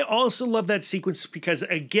 I also love that sequence because,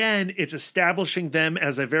 again, it's establishing them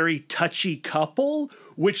as a very touchy couple,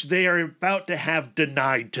 which they are about to have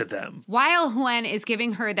denied to them. While Huen is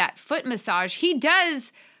giving her that foot massage, he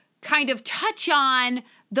does kind of touch on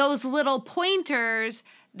those little pointers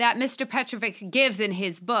that Mr. Petrovic gives in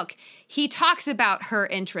his book. He talks about her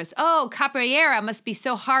interests. Oh, capoeira must be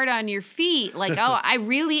so hard on your feet. Like, oh, I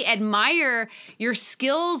really admire your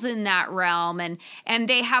skills in that realm. And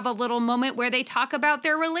they have a little moment where they talk about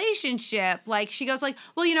their relationship. Like, she goes like,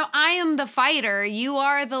 well, I am the fighter. You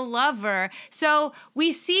are the lover. So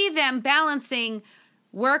we see them balancing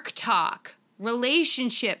work talk,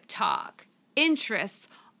 relationship talk, interests,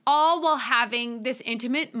 all while having this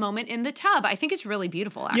intimate moment in the tub. I think it's really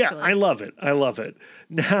beautiful, actually. Yeah, I love it. I love it.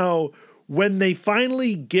 Now, when they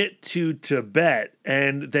finally get to Tibet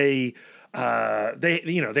and they have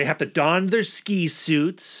to don their ski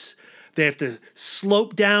suits, they have to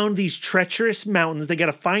slope down these treacherous mountains. They got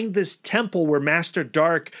to find this temple where Master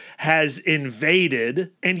Dark has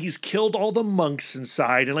invaded, and he's killed all the monks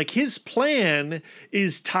inside. And like his plan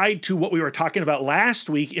is tied to what we were talking about last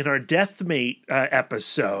week in our Deathmate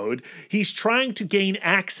episode. He's trying to gain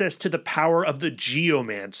access to the power of the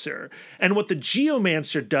Geomancer. And what the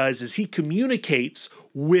Geomancer does is he communicates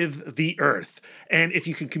with the earth. And if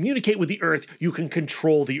you can communicate with the earth, you can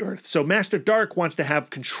control the earth. So Master Dark wants to have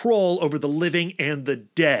control over the living and the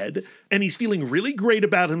dead. And he's feeling really great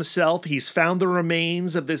about himself. He's found the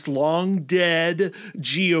remains of this long dead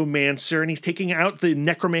Geomancer, and he's taking out the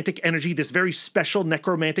necromantic energy, this very special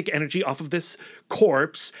necromantic energy off of this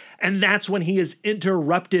corpse. And that's when he is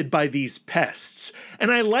interrupted by these pests.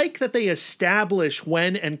 And I like that they establish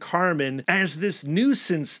Huen and Carmen as this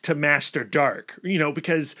nuisance to Master Dark,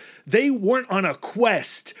 because they weren't on a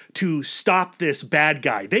quest to stop this bad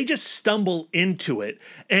guy. They just stumble into it.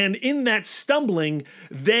 And in that stumbling,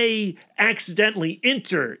 they accidentally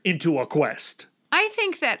enter into a quest. I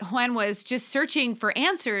think that Huen was just searching for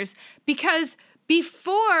answers because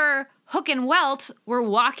before Hook and Welt were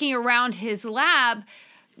walking around his lab,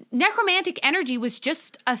 necromantic energy was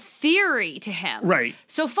just a theory to him. Right.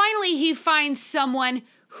 So finally he finds someone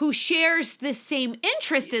who shares the same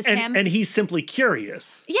interest as him. And he's simply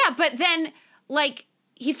curious. Yeah, but then, like,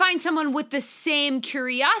 he finds someone with the same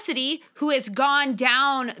curiosity who has gone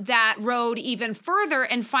down that road even further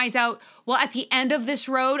and finds out, well, at the end of this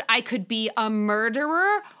road, I could be a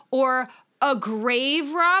murderer or a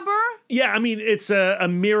grave robber. Yeah, I mean, it's a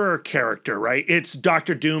mirror character, right? It's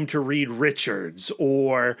Dr. Doom to Reed Richards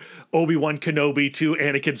or Obi-Wan Kenobi to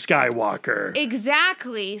Anakin Skywalker.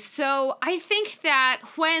 Exactly. So I think that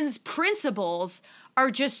Huen's principles are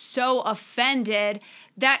just so offended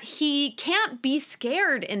that he can't be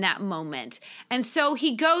scared in that moment. And so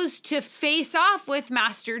he goes to face off with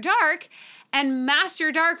Master Dark, and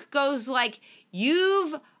Master Dark goes like,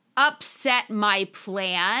 you've upset my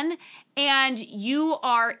plan, and you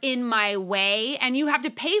are in my way, and you have to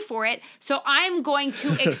pay for it, so I'm going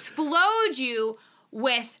to explode you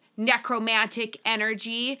with necromantic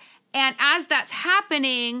energy. And as that's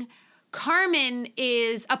happening, Carmen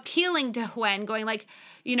is appealing to Huen, going like,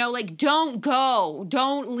 don't go,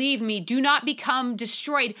 don't leave me, do not become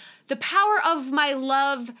destroyed. The power of my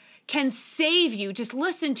love can save you. Just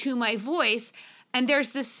listen to my voice. And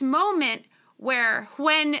there's this moment where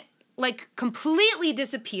Huen like completely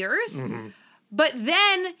disappears, but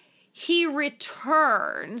then he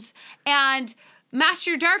returns. And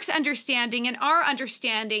Master Dark's understanding and our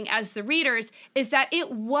understanding as the readers is that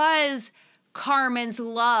it was Carmen's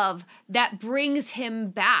love that brings him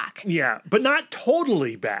back. Yeah, but not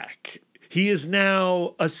totally back. He is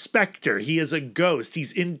now a specter. He is a ghost.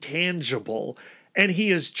 He's intangible. And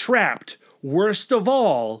he is trapped, worst of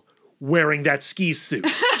all, wearing that ski suit.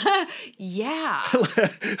 Yeah.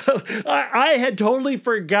 I had totally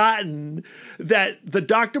forgotten that the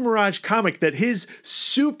Dr. Mirage comic, that his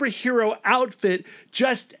superhero outfit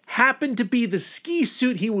just happened to be the ski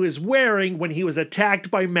suit he was wearing when he was attacked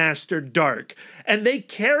by Master Dark. And they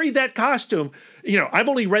carried that costume. You know, I've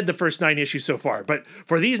only read the first 9 issues so far, but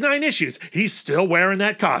for these 9 issues, he's still wearing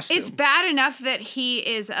that costume. It's bad enough that he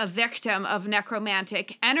is a victim of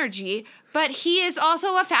necromantic energy, but he is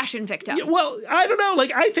also a fashion victim. Yeah, well, I don't know.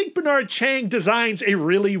 Like, I think Bernard Chang designs a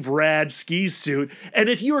really rad ski suit. And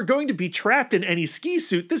if you are going to be trapped in any ski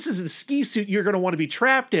suit, this is the ski suit you're going to want to be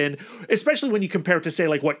trapped in, especially when you compare it to, say,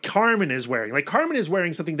 like what Carmen is wearing. Like, Carmen is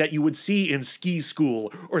wearing something that you would see in ski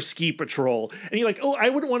school or ski patrol. And you're like, oh, I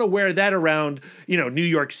wouldn't want to wear that around, you know, New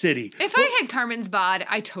York City. If I had Carmen's bod,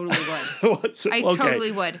 I totally would. I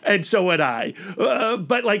totally would. And so would I.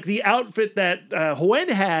 But like the outfit that Hwen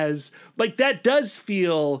has, like that does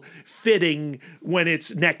feel fitting when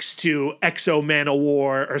it's next to Exo Man of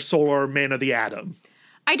War or Solar Man of the Atom.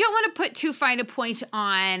 I don't want to put too fine a point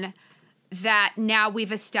on that. Now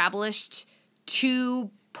we've established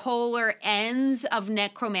 2 polar ends of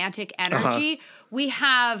necromantic energy. We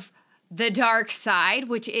have the dark side,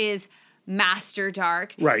 which is Master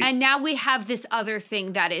Dark. Right. And now we have this other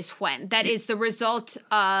thing that is Hwen, that is the result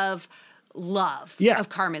of love, of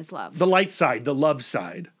Carmen's love. The light side, the love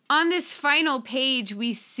side. On this final page,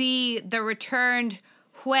 we see the returned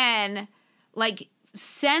Hwen, like,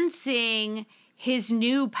 sensing his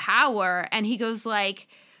new power, and he goes like,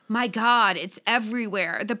 my God, it's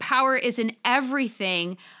everywhere. The power is in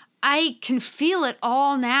everything. I can feel it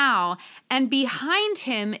all now. And behind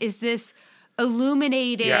him is this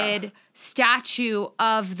illuminated statue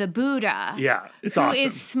of the Buddha. Yeah, it's awesome. Who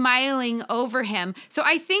is smiling over him. So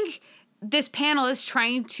I think this panel is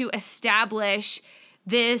trying to establish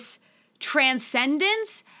this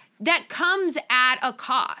transcendence that comes at a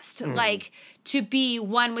cost. Like, to be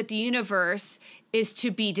one with the universe is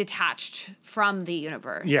to be detached from the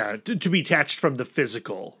universe. Yeah, to be detached from the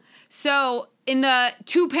physical. So in the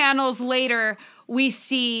 2 panels later, we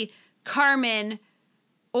see Carmen,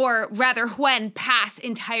 or rather Hwen, pass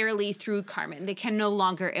entirely through Carmen. They can no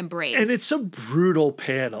longer embrace. And it's a brutal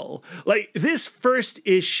panel. Like, this first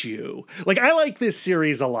issue, like, I like this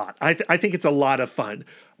series a lot. I think it's a lot of fun.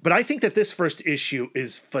 But I think that this first issue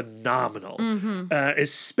is phenomenal,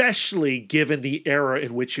 especially given the era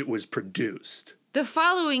in which it was produced. The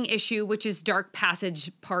following issue, which is Dark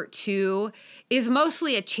Passage Part 2, is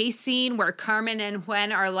mostly a chase scene where Carmen and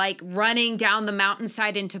Hwen are like running down the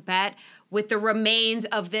mountainside in Tibet with the remains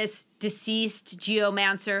of this deceased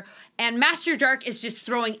geomancer. And Master Dark is just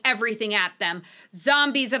throwing everything at them.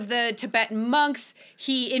 Zombies of the Tibetan monks.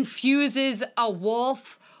 He infuses a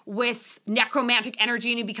wolf with necromantic energy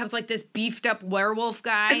and he becomes like this beefed up werewolf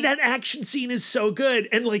guy. And that action scene is so good.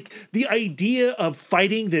 And like the idea of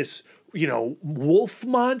fighting this, you know, wolf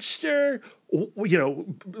monster, you know,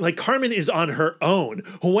 like Carmen is on her own.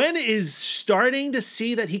 Hwen is starting to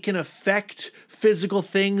see that he can affect physical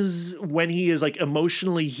things when he is like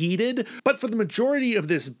emotionally heated. But for the majority of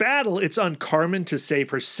this battle, it's on Carmen to save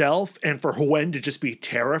herself and for Hwen to just be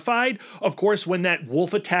terrified. Of course, when that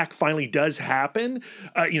wolf attack finally does happen,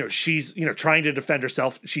 you know, she's, you know, trying to defend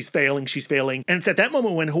herself. She's failing. And it's at that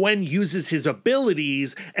moment when Hwen uses his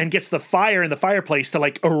abilities and gets the fire in the fireplace to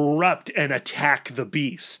like erupt and attack the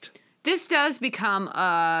beast. This does become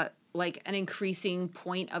like an increasing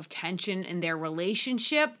point of tension in their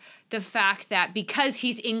relationship. The fact that because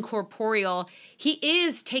he's incorporeal, he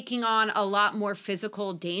is taking on a lot more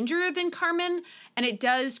physical danger than Carmen, and it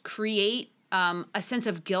does create a sense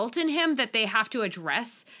of guilt in him that they have to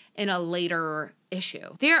address in a later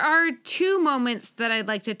issue. There are 2 moments that I'd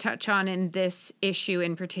like to touch on in this issue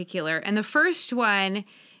in particular, and the first one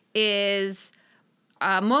is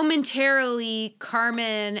momentarily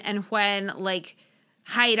Carmen and Hwen like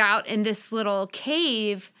hide out in this little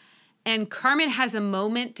cave, and Carmen has a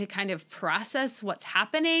moment to kind of process what's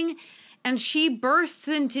happening, and she bursts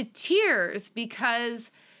into tears because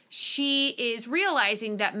she is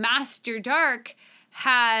realizing that Master Dark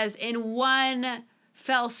has in one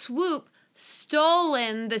fell swoop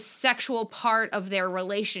stolen the sexual part of their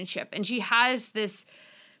relationship, and she has this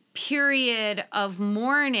period of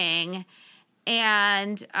mourning.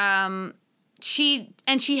 And she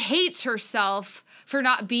hates herself for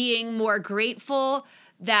not being more grateful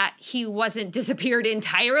that he wasn't disappeared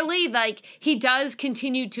entirely. Like, he does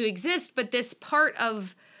continue to exist, but this part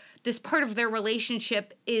of their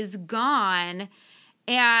relationship is gone.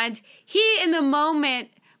 And he, in the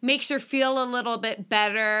moment, makes her feel a little bit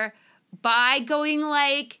better by going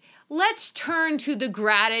like, let's turn to the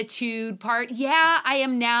gratitude part. Yeah, I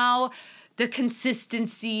am now the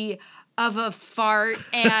consistency of a fart,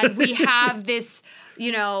 and we have this,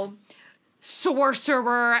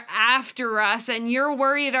 sorcerer after us, and you're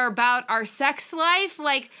worried about our sex life.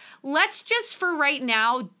 Like, let's just for right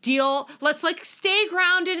now let's like stay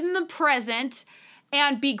grounded in the present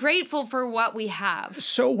and be grateful for what we have.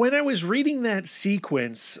 So when I was reading that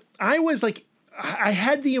sequence, I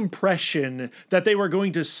had the impression that they were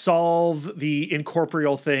going to solve the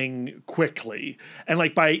incorporeal thing quickly. And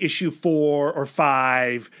like by issue 4 or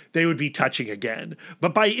 5, they would be touching again.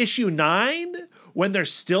 But by issue 9, when they're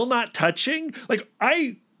still not touching, like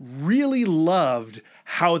I really loved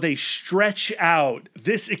how they stretch out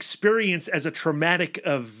this experience as a traumatic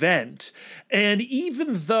event. And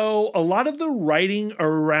even though a lot of the writing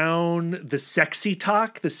around the sexy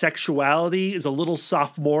talk, the sexuality is a little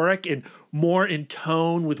sophomoric and more in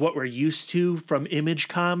tone with what we're used to from Image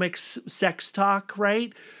Comics sex talk,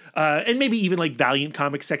 right? And maybe even like Valiant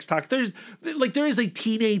Comics sex talk. There is a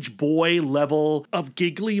teenage boy level of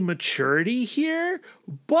giggly maturity here,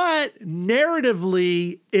 but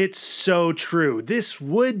narratively, it's so true. This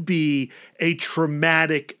would be a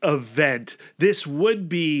traumatic event. This would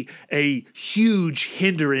be a huge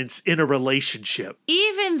hindrance in a relationship.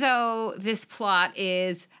 Even though this plot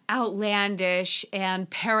is outlandish and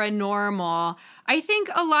paranormal, I think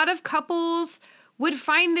a lot of couples would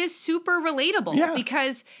find this super relatable. Yeah.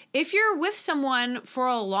 Because if you're with someone for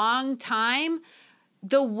a long time,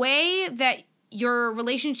 the way that your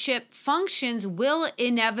relationship functions will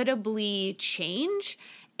inevitably change.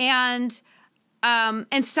 And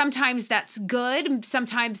sometimes that's good.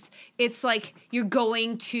 Sometimes it's like you're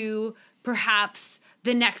going to perhaps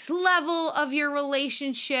the next level of your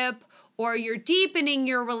relationship, or you're deepening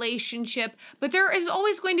your relationship. But there is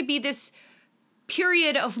always going to be this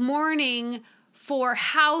period of mourning for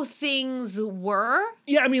how things were.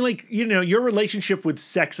 Yeah, I mean, like, your relationship with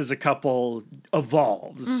sex as a couple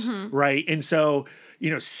evolves, right? And so,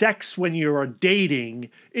 sex when you are dating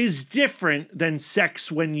is different than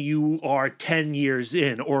sex when you are 10 years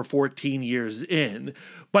in or 14 years in.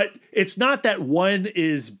 But it's not that one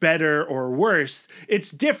is better or worse.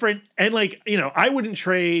 It's different. And like, I wouldn't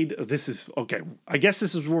trade, I guess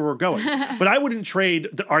this is where we're going. But I wouldn't trade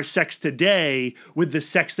our sex today with the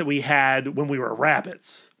sex that we had when we were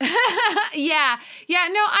rabbits. Yeah. No,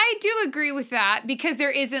 I do agree with that, because there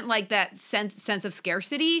isn't like that sense of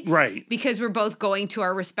scarcity. Right. Because we're both going to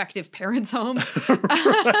our respective parents' homes.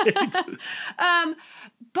 Right.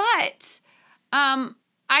 But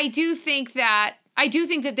I do think that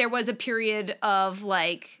there was a period of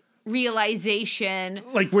like realization.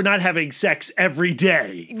 Like, we're not having sex every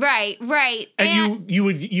day. Right. And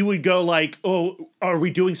you would go like, oh, are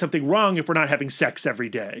we doing something wrong if we're not having sex every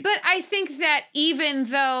day? But I think that even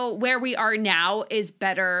though where we are now is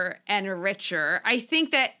better and richer, I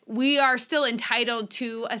think that we are still entitled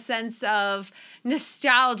to a sense of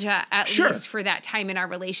nostalgia, at least for that time in our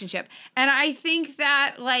relationship. And I think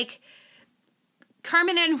that like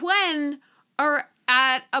Carmen and Huen are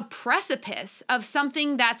at a precipice of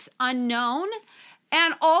something that's unknown,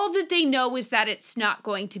 and all that they know is that it's not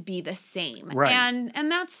going to be the same. Right. And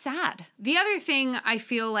that's sad. The other thing I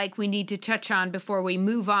feel like we need to touch on before we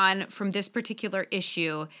move on from this particular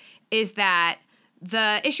issue is that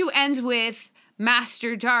the issue ends with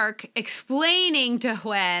Master Dark explaining to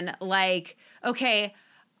Huen, like, okay,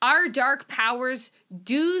 our dark powers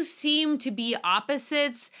do seem to be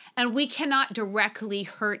opposites, and we cannot directly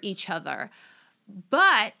hurt each other.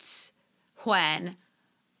 But, Huen,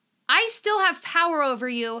 I still have power over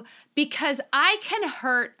you because I can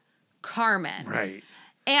hurt Carmen. Right.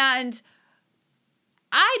 And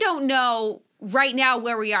I don't know right now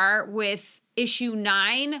where we are with issue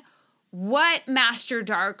 9, what Master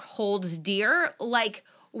Dark holds dear. Like,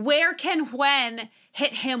 where can Huen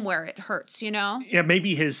hit him where it hurts, Yeah,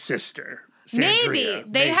 maybe his sister. Sandria. Maybe.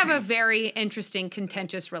 They have a very interesting,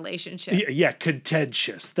 contentious relationship. Yeah,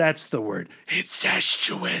 contentious. That's the word.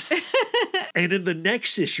 Incestuous. And in the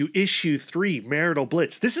next issue, issue 3, Marital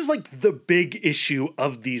Blitz, this is like the big issue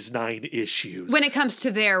of these 9 issues. When it comes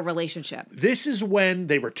to their relationship. This is when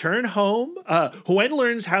they return home. Huen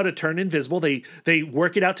learns how to turn invisible. They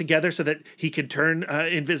work it out together so that he can turn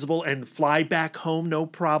invisible and fly back home, no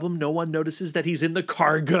problem. No one notices that he's in the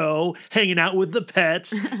cargo, hanging out with the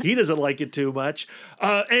pets. He doesn't like it too too much.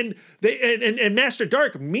 And Master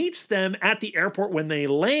Dark meets them at the airport when they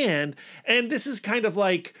land. And this is kind of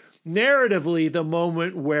like narratively the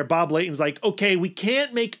moment where Bob Layton's like, okay, we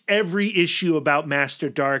can't make every issue about Master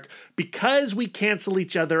Dark because we cancel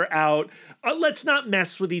each other out. Let's not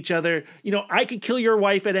mess with each other. You know, I could kill your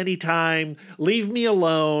wife at any time. Leave me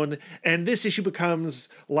alone. And this issue becomes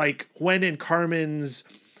like Gwen and Carmen's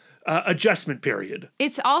adjustment period.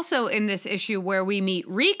 It's also in this issue where we meet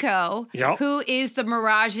Rico, who is the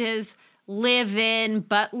Mirage's live-in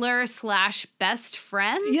butler / best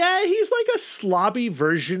friend. Yeah, he's like a slobby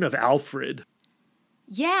version of Alfred.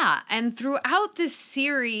 Yeah, and throughout this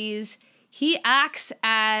series, he acts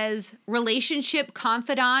as relationship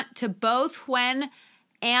confidant to both Gwen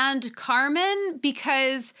and Carmen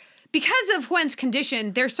because of Gwen's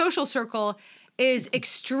condition, their social circle is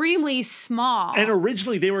extremely small. And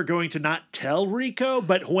originally they were going to not tell Rico,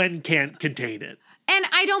 but Gwen can't contain it. And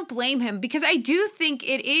I don't blame him because I do think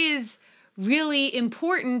it is really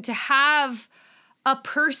important to have a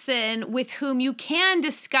person with whom you can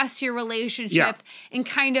discuss your relationship in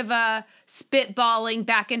kind of a spitballing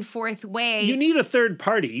back and forth way. You need a third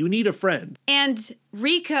party. You need a friend. And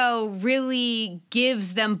Rico really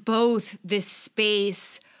gives them both this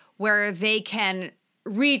space where they can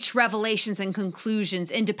reach revelations and conclusions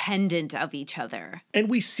independent of each other. And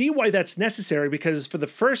we see why that's necessary because for the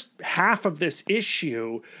first half of this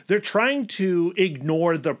issue, they're trying to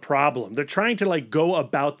ignore the problem. They're trying to like go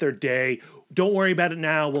about their day. Don't worry about it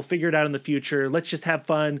now. We'll figure it out in the future. Let's just have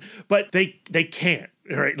fun. But they can't,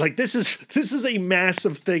 right? Like this is a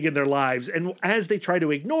massive thing in their lives. And as they try to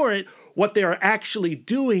ignore it, what they are actually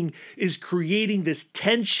doing is creating this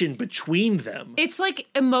tension between them. It's like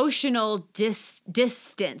emotional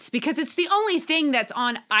distance because it's the only thing that's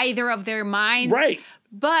on either of their minds. Right.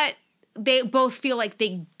 But they both feel like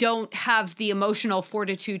they don't have the emotional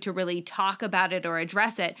fortitude to really talk about it or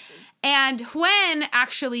address it. And Gwen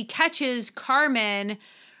actually catches Carmen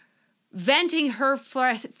venting her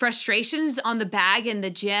frustrations on the bag in the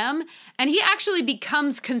gym, and he actually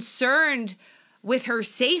becomes concerned with her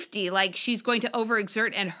safety, like she's going to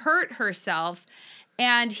overexert and hurt herself.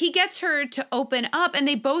 And he gets her to open up, and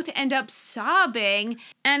they both end up sobbing.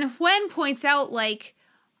 And Gwen points out, like,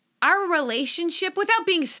 our relationship, without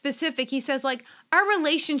being specific, he says, like, our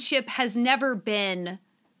relationship has never been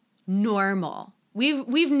normal.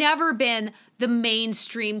 We've never been the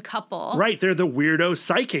mainstream couple. Right, they're the weirdo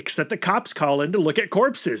psychics that the cops call in to look at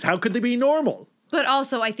corpses. How could they be normal? But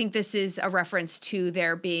also, I think this is a reference to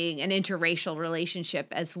there being an interracial relationship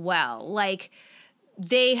as well. Like,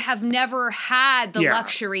 they have never had the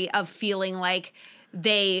luxury of feeling like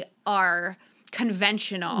they are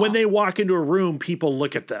conventional. When they walk into a room, people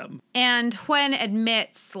look at them. And Gwen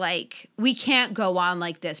admits, like, we can't go on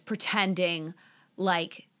like this, pretending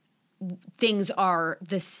like things are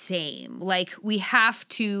the same. Like, we have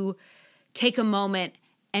to take a moment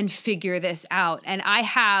and figure this out. And I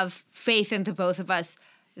have faith in the both of us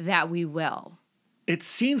that we will. It's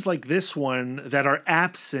scenes like this one that are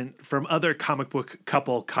absent from other comic book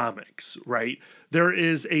couple comics, right? There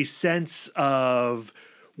is a sense of,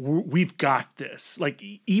 we've got this. Like,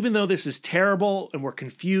 even though this is terrible and we're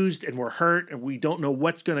confused and we're hurt and we don't know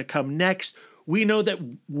what's going to come next, we know that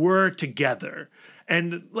we're together.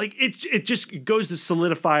 And like it just goes to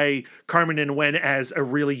solidify Carmen and Gwen as a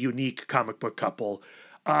really unique comic book couple.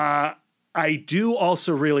 I do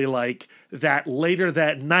also really like that later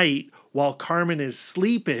that night, while Carmen is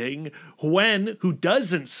sleeping, Gwen, who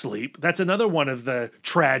doesn't sleep, that's another one of the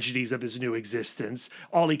tragedies of his new existence.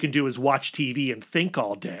 All he can do is watch TV and think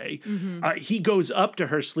all day. Mm-hmm. He goes up to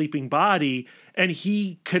her sleeping body and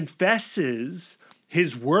he confesses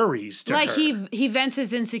his worries to her. Like he vents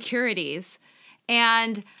his insecurities.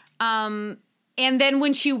 And then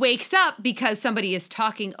when she wakes up because somebody is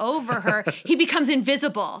talking over her, he becomes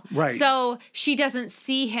invisible. Right. So she doesn't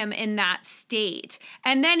see him in that state.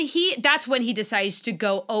 And then that's when he decides to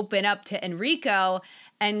go open up to Enrico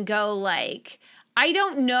and go like, I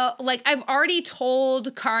don't know, like I've already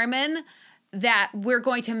told Carmen that we're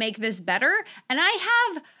going to make this better. And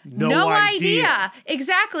I have no idea.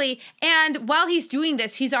 Exactly. And while he's doing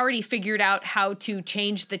this, he's already figured out how to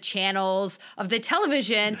change the channels of the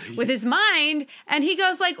television with his mind. And he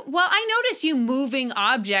goes like, well, I notice you moving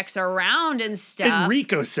objects around and stuff.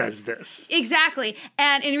 Enrico says this. Exactly.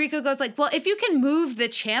 And Enrico goes like, well, if you can move the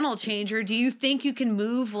channel changer, do you think you can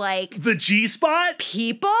move like the G-spot?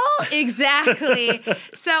 People? Exactly.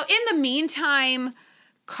 So in the meantime,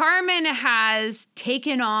 Carmen has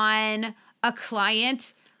taken on a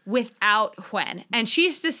client without Gwen, and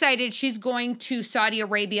she's decided she's going to Saudi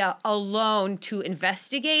Arabia alone to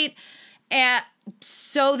investigate.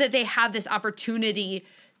 so that they have this opportunity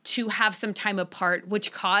to have some time apart,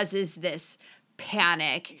 which causes this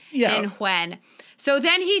panic in Hwen. So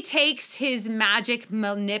then he takes his magic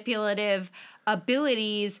manipulative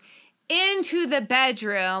abilities into the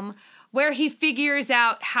bedroom where he figures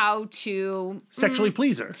out how to sexually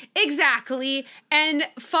please her. Exactly. And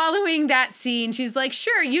following that scene, she's like,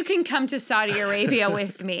 sure, you can come to Saudi Arabia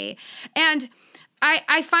with me. And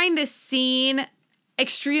I find this scene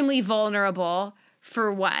extremely vulnerable,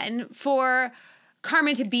 for one, for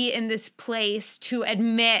Carmen to be in this place to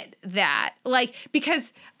admit that, like,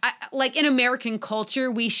 because like in American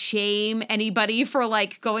culture, we shame anybody for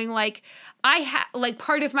like going like, like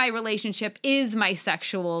part of my relationship is my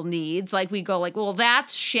sexual needs. Like we go like, well,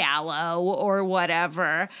 that's shallow or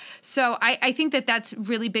whatever. So I think that that's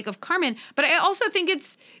really big of Carmen, but I also think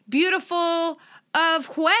it's beautiful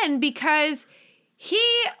of Hwen because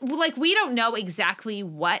we don't know exactly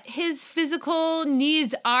what his physical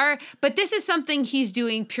needs are, but this is something he's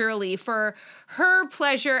doing purely for her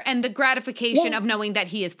pleasure and the gratification of knowing that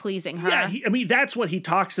he is pleasing her. Yeah, that's what he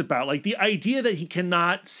talks about. Like the idea that he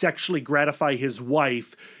cannot sexually gratify his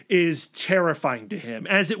wife is terrifying to him,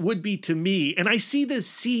 as it would be to me. And I see this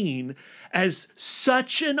scene as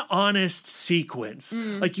such an honest sequence.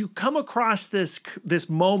 Like you come across this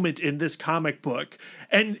moment in this comic book,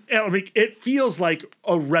 and it feels like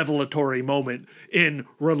a revelatory moment in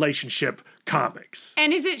relationship comics.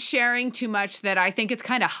 And is it sharing too much that I think it's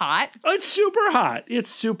kind of hot? It's super hot. It's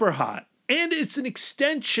super hot. And it's an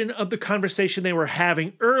extension of the conversation they were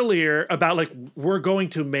having earlier about like, we're going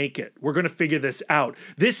to make it. We're going to figure this out.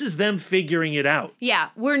 This is them figuring it out. Yeah,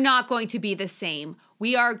 we're not going to be the same.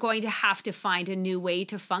 We are going to have to find a new way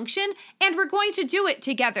to function, and we're going to do it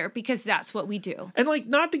together because that's what we do. And like,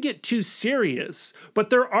 not to get too serious, but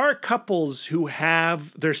there are couples who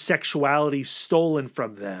have their sexuality stolen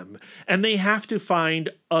from them, and they have to find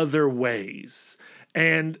other ways.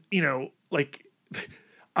 And, like,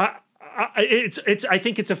 I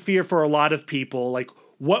think it's a fear for a lot of people, like,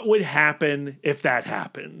 what would happen if that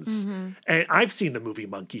happens? And I've seen the movie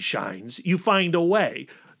Monkey Shines. You find a way.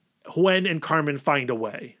 Hwen and Carmen find a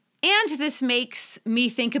way. And this makes me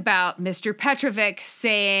think about Mr. Petrovic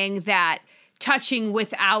saying that touching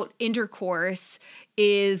without intercourse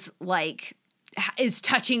is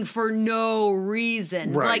touching for no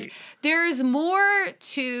reason. Right. Like, there's more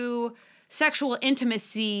to sexual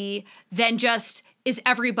intimacy than just, is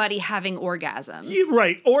everybody having orgasms?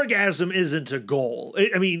 Right. Orgasm isn't a goal.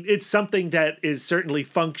 It's something that is certainly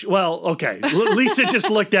Well, okay. Lisa just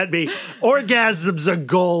looked at me. Orgasm's a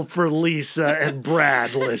goal for Lisa and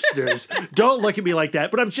Brad, listeners. Don't look at me like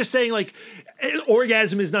that. But I'm just saying, like,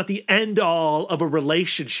 orgasm is not the end all of a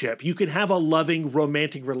relationship. You can have a loving,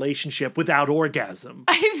 romantic relationship without orgasm.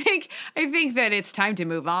 I think that it's time to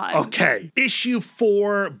move on. Okay. Issue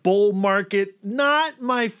 4, Bull Market. Not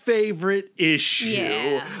my favorite issue.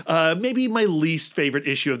 Yeah. Maybe my least favorite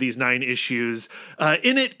issue of these 9 issues.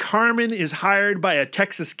 In it, Carmen is hired by a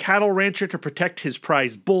Texas cattle rancher to protect his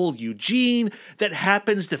prize bull, Eugene, that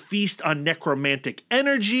happens to feast on necromantic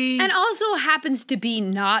energy. And also happens to be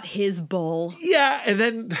not his bull. Yeah, and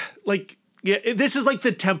then, this is like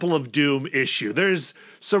the Temple of Doom issue. There's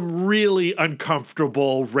some really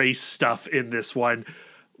uncomfortable race stuff in this one.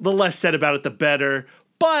 The less said about it, the better.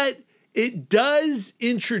 But it does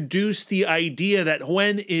introduce the idea that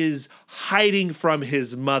Hwen is hiding from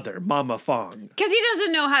his mother, Mama Fong. Because he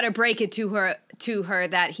doesn't know how to break it to her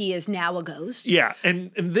that he is now a ghost. Yeah,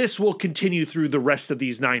 and this will continue through the rest of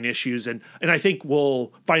these 9 issues, and I think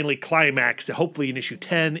we'll finally climax, hopefully in issue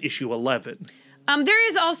 10, issue 11. There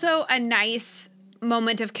is also a nice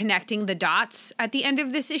moment of connecting the dots at the end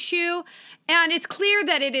of this issue. And it's clear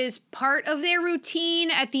that it is part of their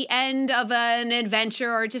routine at the end of an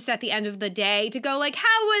adventure or just at the end of the day to go like,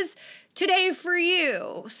 how was today for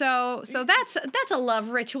you? So that's a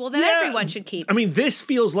love ritual that everyone should keep. This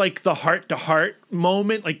feels like the heart-to-heart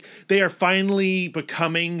moment. Like they are finally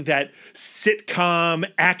becoming that sitcom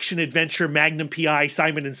action-adventure Magnum PI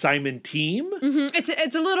Simon and Simon team. Mm-hmm.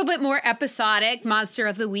 It's a little bit more episodic, Monster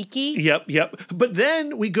of the Weeky. Yep. But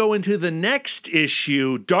then we go into the next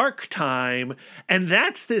issue, Dark Time, and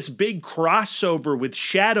that's this big crossover with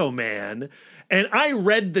Shadow Man. And I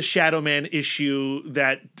read the Shadow Man issue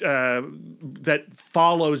that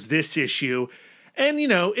follows this issue, and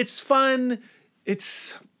it's fun.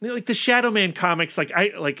 It's like the Shadow Man comics.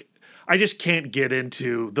 I just can't get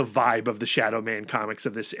into the vibe of the Shadow Man comics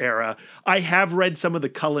of this era. I have read some of the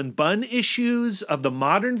Cullen Bunn issues of the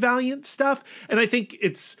modern Valiant stuff, and I think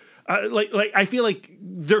it's I feel like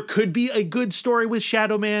there could be a good story with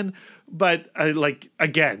Shadow Man, but the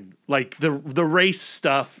race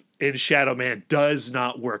stuff in Shadow Man does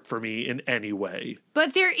not work for me in any way.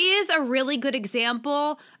 But there is a really good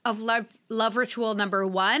example of love ritual number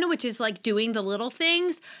 1, which is like doing the little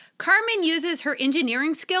things. Carmen uses her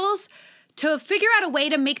engineering skills to figure out a way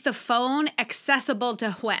to make the phone accessible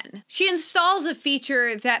to Hwen. She installs a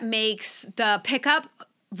feature that makes the pickup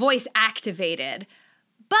voice activated.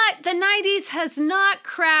 But the 90s has not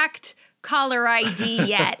cracked caller ID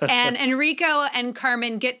yet. And Enrico and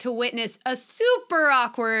Carmen get to witness a super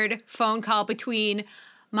awkward phone call between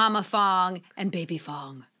Mama Fong and Baby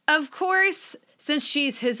Fong. Of course, since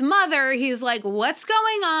she's his mother, he's like, what's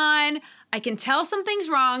going on? I can tell something's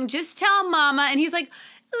wrong. Just tell Mama. And he's like,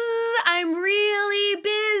 I'm really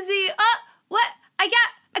busy. What? I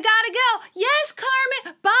gotta go. Yes,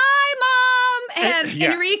 Carmen. Bye, Mom. And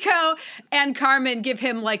Enrico and Carmen give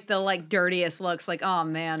him like the dirtiest looks, like, oh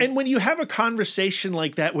man. And when you have a conversation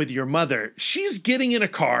like that with your mother, she's getting in a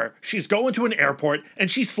car, she's going to an airport, and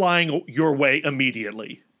she's flying your way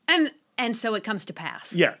immediately. And so it comes to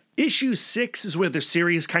pass. Yeah. Issue 6 is where the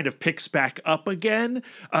series kind of picks back up again.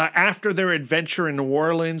 After their adventure in New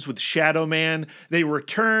Orleans with Shadow Man, they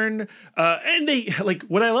return. And they, like,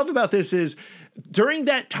 what I love about this is during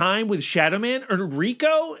that time with Shadow Man,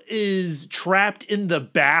 Enrico is trapped in the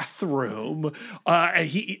bathroom.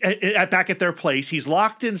 Back at their place, he's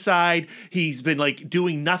locked inside. He's been like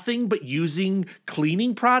doing nothing but using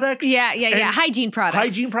cleaning products. Yeah. Hygiene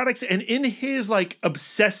products. And in his like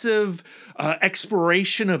obsessive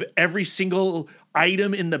exploration of every single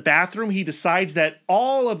item in the bathroom, he decides that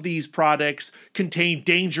all of these products contain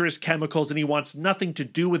dangerous chemicals and he wants nothing to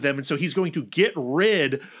do with them. And so he's going to get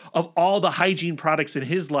rid of all the hygiene products in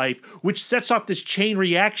his life, which sets off this chain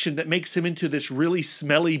reaction that makes him into this really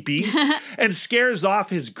smelly beast and scares off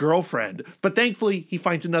his girlfriend. But thankfully, he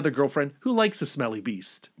finds another girlfriend who likes a smelly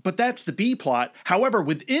beast. But that's the B plot. However,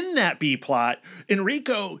 within that B plot,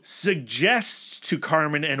 Enrico suggests to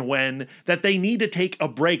Carmen and Hwen that they need to take a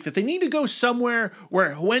break, that they need to go somewhere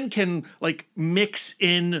where Hwen can like mix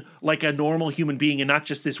in like a normal human being and not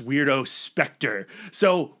just this weirdo specter.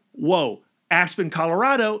 So, Aspen,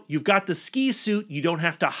 Colorado, you've got the ski suit. You don't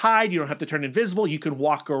have to hide. You don't have to turn invisible. You can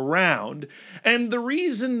walk around. And the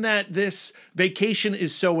reason that this vacation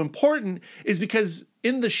is so important is because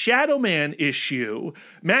in the Shadow Man issue,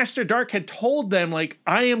 Master Dark had told them, like,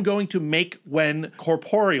 I am going to make Hwen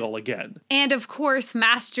corporeal again. And of course,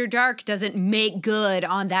 Master Dark doesn't make good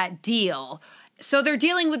on that deal. So they're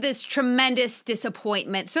dealing with this tremendous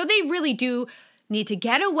disappointment. So they really do need to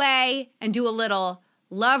get away and do a little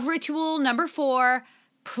love ritual number 4,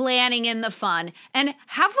 planning in the fun. And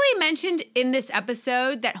have we mentioned in this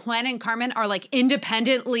episode that Hwen and Carmen are like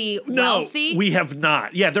independently wealthy? No, we have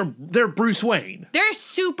not. Yeah, they're Bruce Wayne. They're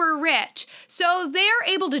super rich. So they're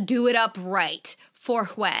able to do it up right for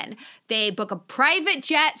Hwen. They book a private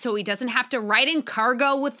jet so he doesn't have to ride in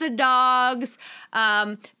cargo with the dogs.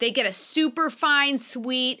 They get a super fine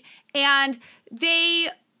suite, and they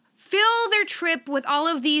fill their trip with all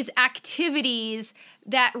of these activities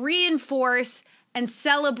that reinforce and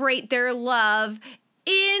celebrate their love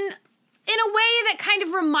in a way that kind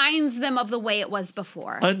of reminds them of the way it was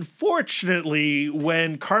before. Unfortunately,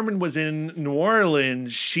 when Carmen was in New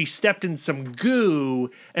Orleans, she stepped in some goo,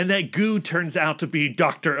 and that goo turns out to be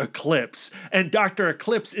Dr. Eclipse. And Dr.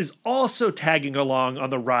 Eclipse is also tagging along on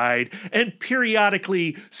the ride and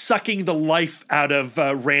periodically sucking the life out of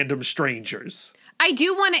random strangers. I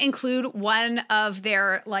do want to include one of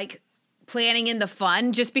their, like, planning in the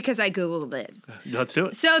fun, just because I Googled it. Let's do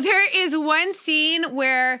it. So there is one scene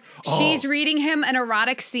where she's reading him an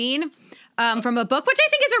erotic scene from a book, which I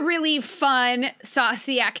think is a really fun,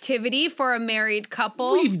 saucy activity for a married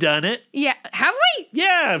couple. We've done it. Yeah. Have we?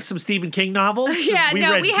 Yeah, some Stephen King novels. Yeah, we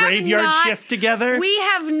read we have Graveyard not, Shift together. We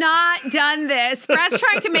have not done this. Brad's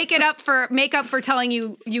trying to make up for telling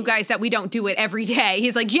you guys that we don't do it every day.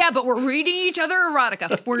 He's like, yeah, but we're reading each other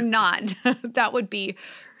erotica. We're not. That would be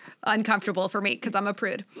uncomfortable for me because I'm a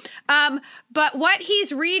prude. But what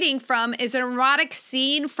he's reading from is an erotic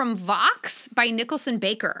scene from Vox by Nicholson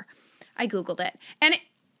Baker. I Googled it. And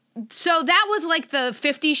so that was like the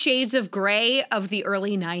 50 Shades of Grey of the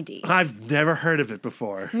early 90s. I've never heard of it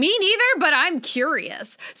before. Me neither, but I'm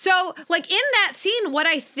curious. So, like, in that scene, what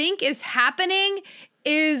I think is happening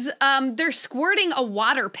is they're squirting a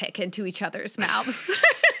water pick into each other's mouths.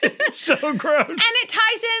 So gross. And it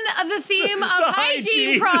ties in the theme of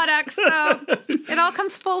hygiene products. So it all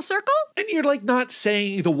comes full circle. And you're like not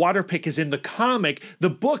saying the water pick is in the comic, the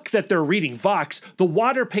book that they're reading, Vox, the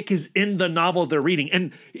water pick is in the novel they're reading.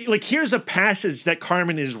 And like, here's a passage that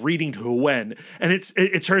Carmen is reading to Gwen. And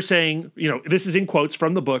it's her saying, this is in quotes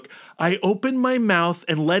from the book. I opened my mouth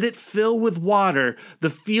and let it fill with water, the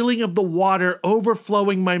feeling of the water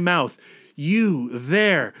overflowing my mouth. You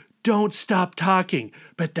there, don't stop talking.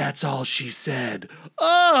 But that's all she said.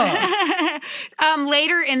 Oh.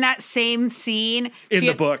 Later in that same scene, in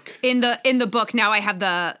the book. In the book, now I have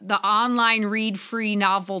the online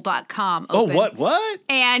readfreenovel.com open. Oh, what?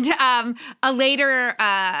 And a later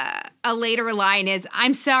line is,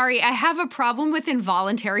 I'm sorry, I have a problem with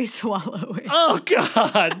involuntary swallowing. Oh,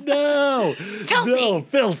 God, no. Filthy. No,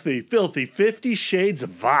 filthy. 50 Shades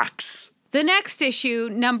of Vox. The next issue,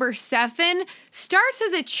 number 7, starts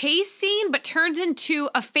as a chase scene, but turns into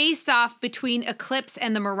a face-off between Eclipse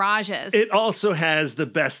and the Mirages. It also has the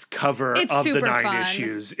best cover It's of the super 9 fun.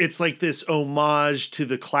 issues. It's like this homage to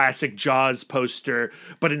the classic Jaws poster,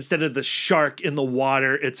 but instead of the shark in the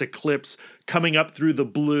water, it's Eclipse coming up through the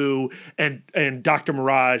blue, and Dr.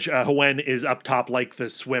 Mirage, Gwen, is up top like the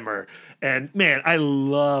swimmer. And man, I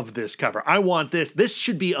love this cover. I want this. This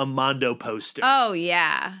should be a Mondo poster. Oh,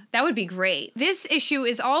 yeah. That would be great. This issue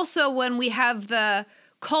is also when we have the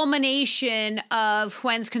culmination of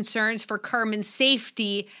Gwen's concerns for Carmen's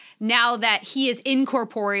safety now that he is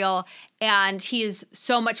incorporeal and he is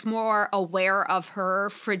so much more aware of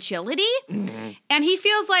her fragility. Mm-hmm. And he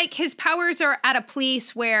feels like his powers are at a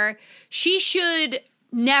place where she should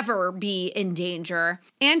never be in danger.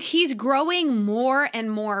 And he's growing more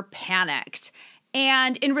and more panicked.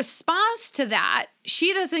 And in response to that,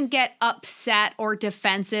 she doesn't get upset or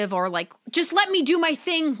defensive or like, just let me do my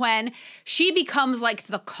thing when she becomes like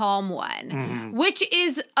the calm one, which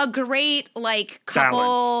is a great like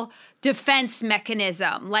couple defense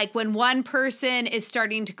mechanism. Like when one person is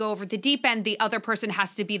starting to go over the deep end, the other person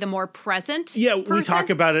has to be the more present person. We talk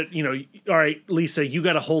about it, all right, Lisa, you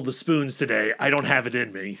got to hold the spoons today. I don't have it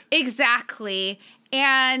in me. Exactly.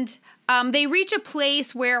 And they reach a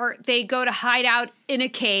place where they go to hide out in a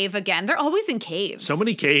cave again. They're always in caves. So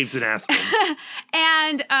many caves in Aspen.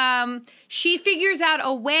 And she figures out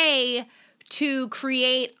a way to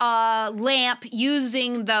create a lamp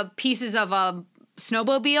using the pieces of a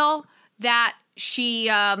snowmobile that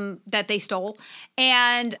that they stole.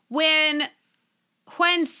 And when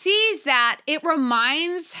Gwen sees that, it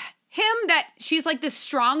reminds him that she's like this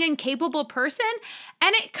strong and capable person,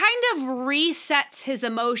 and it kind of resets his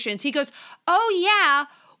emotions. He goes, oh yeah,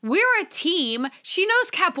 we're a team. She knows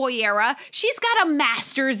capoeira. She's got a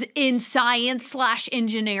master's in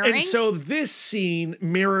science/engineering. And so this scene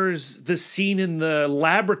mirrors the scene in the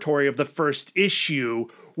laboratory of the first issue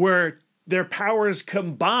where their powers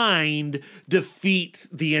combined defeat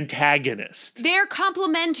the antagonist. They're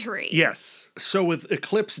complementary. Yes. So with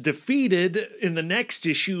Eclipse defeated, in the next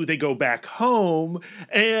issue, they go back home,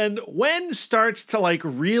 and Gwen starts to like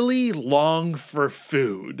really long for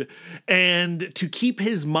food. And to keep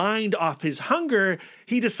his mind off his hunger,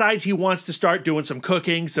 he decides he wants to start doing some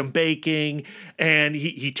cooking, some baking, and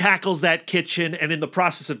he tackles that kitchen, and in the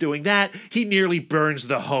process of doing that, he nearly burns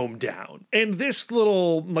the home down. And this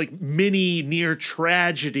little like mini near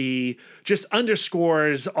tragedy just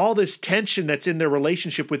underscores all this tension that's in their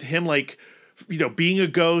relationship with him, like, being a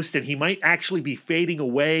ghost, and he might actually be fading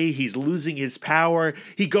away. He's losing his power.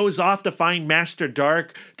 He goes off to find Master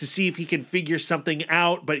Dark to see if he can figure something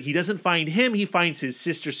out, but he doesn't find him. He finds his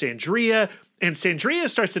sister Sandria, and Sandria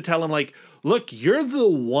starts to tell him, like, look, you're the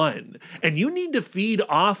one, and you need to feed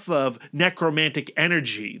off of necromantic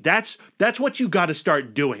energy. That's what you got to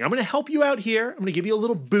start doing. I'm going to help you out here. I'm going to give you a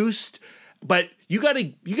little boost, but you got to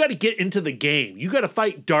get into the game. You got to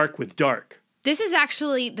fight dark with dark. This is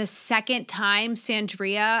actually the second time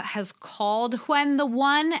Sandria has called Gwen the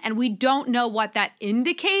One, and we don't know what that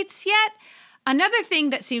indicates yet. Another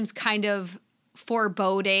thing that seems kind of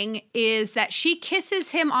foreboding is that she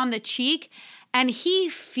kisses him on the cheek, and he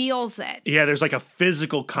feels it. Yeah, there's like a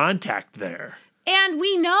physical contact there. And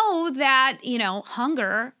we know that,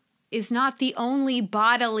 hunger is not the only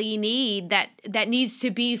bodily need that needs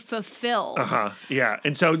to be fulfilled. Yeah.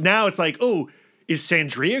 And so now it's like, oh, is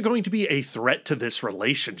Sandria going to be a threat to this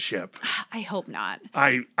relationship? I hope not.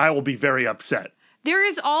 I will be very upset. There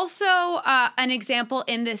is also an example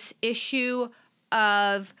in this issue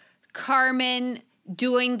of Carmen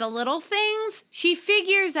doing the little things. She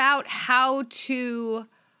figures out how to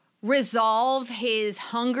resolve his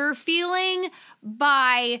hunger feeling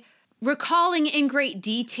by recalling in great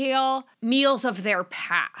detail meals of their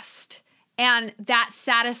past. And that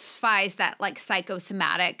satisfies that like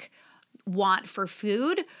psychosomatic want for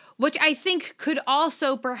food, which I think could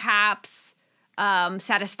also perhaps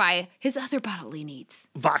satisfy his other bodily needs.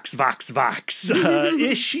 Vox, Vox, Vox.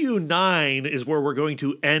 Issue 9 is where we're going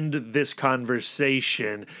to end this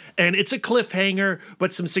conversation. And it's a cliffhanger,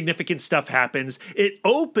 but some significant stuff happens. It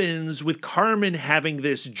opens with Carmen having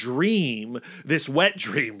this dream, this wet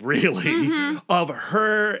dream, really, of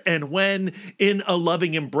her and Hwen in a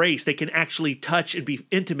loving embrace. They can actually touch and be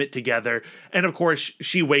intimate together. And of course,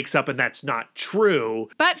 she wakes up and that's not true.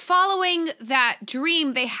 But following that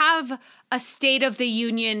dream, they have a State of the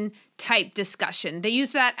Union type discussion. They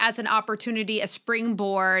use that as an opportunity, a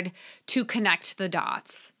springboard to connect the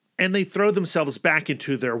dots. And they throw themselves back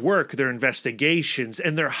into their work, their investigations,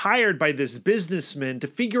 and they're hired by this businessman to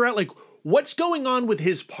figure out, like, what's going on with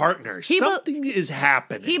his partner. Something is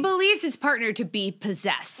happening. He believes his partner to be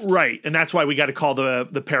possessed. Right, and that's why we got to call the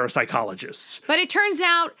parapsychologists. But it turns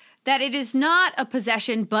out that it is not a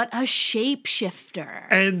possession, but a shapeshifter.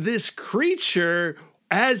 And this creature,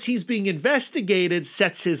 as he's being investigated,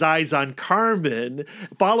 sets his eyes on Carmen,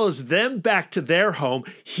 follows them back to their home.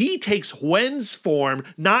 He takes Hwen's form,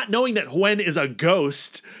 not knowing that Hwen is a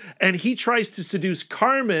ghost, and he tries to seduce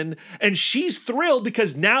Carmen, and she's thrilled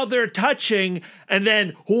because now they're touching, and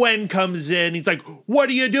then Hwen comes in. He's like, "What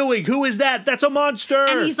are you doing? Who is that? That's a monster!"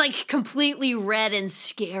 And he's like completely red and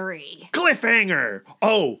scary. Cliffhanger!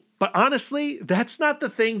 Oh, but honestly, that's not the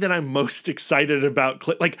thing that I'm most excited about.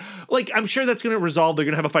 Like I'm sure that's going to resolve. They're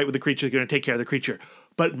going to have a fight with the creature. They're going to take care of the creature.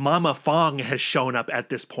 But Mama Fong has shown up at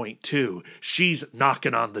this point, too. She's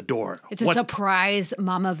knocking on the door. It's a surprise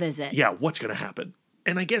mama visit. Yeah, what's going to happen?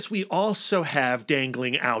 And I guess we also have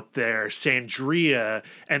dangling out there Sandria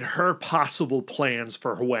and her possible plans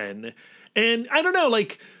for Hwen. And I don't know,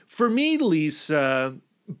 like, for me, Lisa,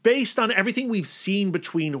 based on everything we've seen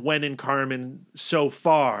between Hwen and Carmen so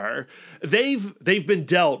far, they've been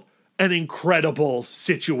dealt an incredible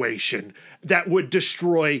situation that would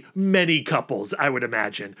destroy many couples, I would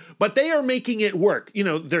imagine. But they are making it work. You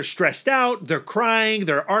know, they're stressed out, they're crying,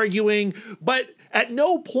 they're arguing, but at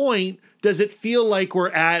no point does it feel like we're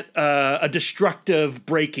at a destructive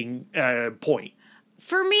breaking point.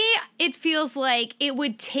 For me, it feels like it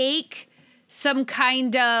would take some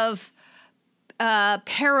kind of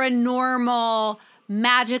paranormal,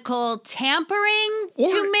 magical tampering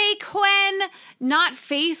to make Hwen not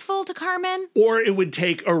faithful to Carmen. Or it would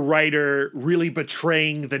take a writer really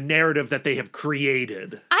betraying the narrative that they have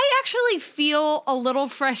created. I actually feel a little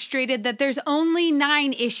frustrated that there's only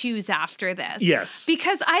 9 issues after this. Yes.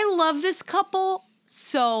 Because I love this couple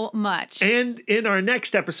so much. And in our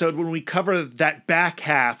next episode, when we cover that back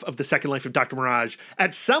half of The Second Life of Dr. Mirage,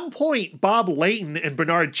 at some point, Bob Layton and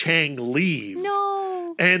Bernard Chang leave.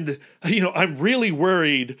 No. And, you know, I'm really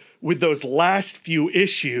worried with those last few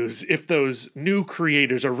issues if those new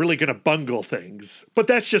creators are really going to bungle things. But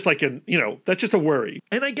that's just like that's just a worry.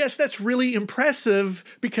 And I guess that's really impressive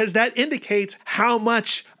because that indicates how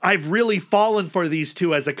much I've really fallen for these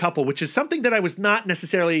two as a couple, which is something that I was not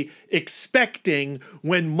necessarily expecting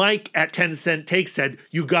when Mike at 10 Cent Take said,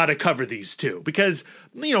 you got to cover these two. Because,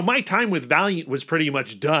 you know, my time with Valiant was pretty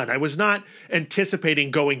much done. I was not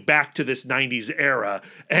anticipating going back to this 90s era.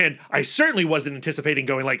 And I certainly wasn't anticipating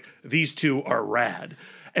going like, these two are rad.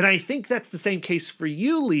 And I think that's the same case for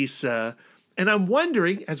you, Lisa. And I'm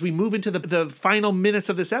wondering, as we move into the final minutes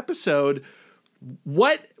of this episode,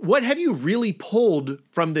 what have you really pulled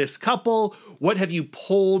from this couple? What have you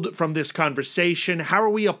pulled from this conversation? How are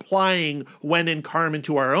we applying Hwen and Carmen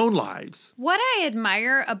to our own lives? What I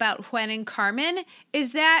admire about Hwen and Carmen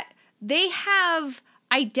is that they have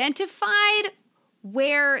identified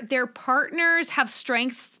where their partners have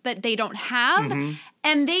strengths that they don't have,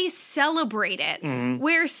 and they celebrate it.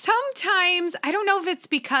 Where sometimes, I don't know if it's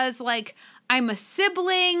because, like, I'm a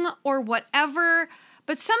sibling or whatever,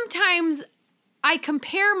 but sometimes I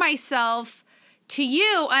compare myself to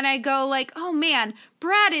you and I go like, oh man,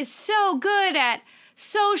 Brad is so good at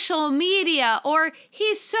social media, or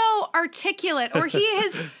he's so articulate, or he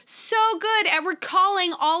is so good at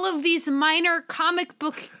recalling all of these minor comic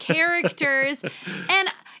book characters, and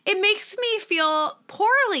it makes me feel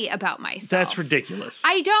poorly about myself. That's ridiculous.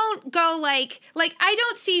 I don't go like I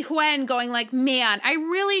don't see Hwen going like, man, I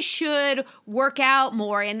really should work out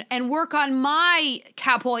more and work on my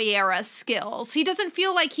capoeira skills. He doesn't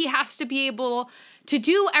feel like he has to be able to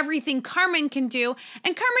do everything Carmen can do.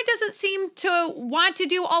 And Carmen doesn't seem to want to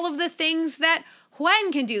do all of the things that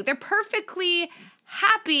Hwen can do. They're perfectly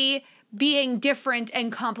happy being different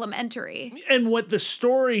and complementary. And what the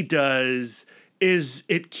story does is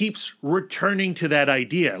it keeps returning to that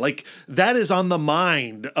idea. Like, that is on the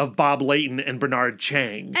mind of Bob Layton and Bernard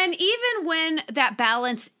Chang. And even when that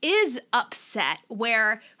balance is upset,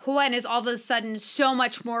 where Huen is all of a sudden so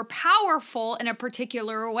much more powerful in a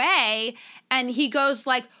particular way, and he goes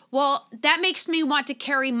like, well, that makes me want to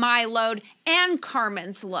carry my load and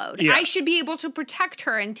Carmen's load. Yeah. I should be able to protect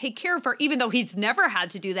her and take care of her, even though he's never had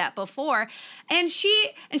to do that before. And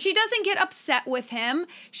she doesn't get upset with him.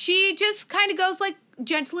 She just kind of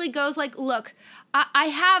gently goes like, look, I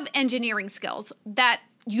have engineering skills that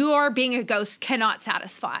your being a ghost cannot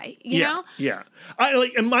satisfy, you know? Yeah.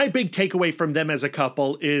 And my big takeaway from them as a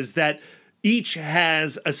couple is that each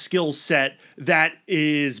has a skill set that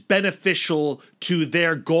is beneficial to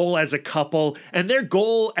their goal as a couple and their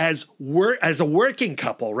goal as a working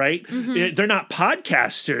couple, right? Mm-hmm. They're not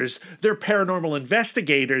podcasters, they're paranormal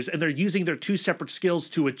investigators, and they're using their two separate skills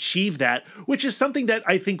to achieve that, which is something that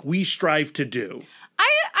I think we strive to do.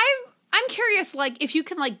 I'm curious, like, if you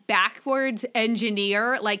can, like, backwards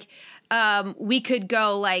engineer, like, we could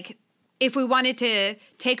go, like, if we wanted to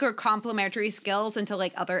take our complementary skills into,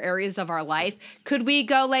 like, other areas of our life, could we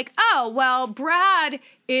go, like, oh, well, Brad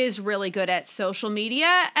is really good at social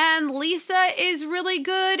media and Lisa is really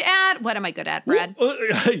good at, what am I good at, Brad?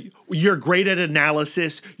 You're great at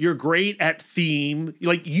analysis. You're great at theme.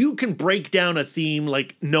 Like, you can break down a theme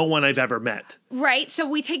like no one I've ever met. Right. So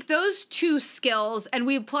we take those two skills and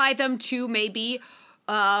we apply them to maybe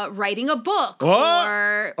writing a book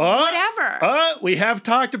or whatever. We have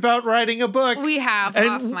talked about writing a book. We have,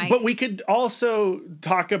 off mic. But we could also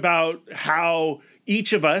talk about how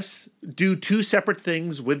each of us do two separate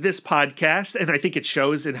things with this podcast, and I think it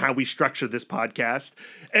shows in how we structure this podcast.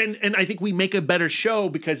 And I think we make a better show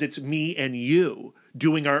because it's me and you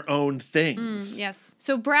doing our own things. Yes.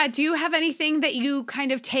 So, Brad, do you have anything that you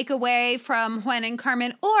kind of take away from Huen and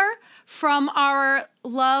Carmen or from our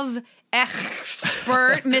love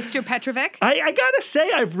expert, Mr. Petrovic? I gotta say,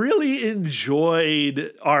 I've really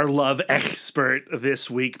enjoyed our love expert this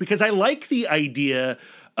week because I like the idea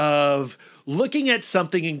of looking at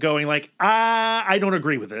something and going like, I don't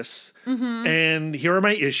agree with this. Mm-hmm. And here are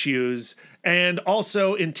my issues. And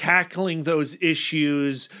also in tackling those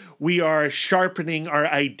issues, we are sharpening our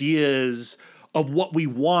ideas of what we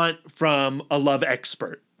want from a love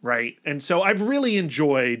expert. Right. And so I've really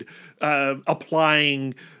enjoyed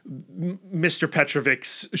applying Mr.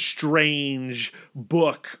 Petrovic's strange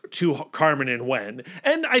book to Carmen and Huen.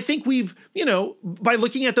 And I think we've, by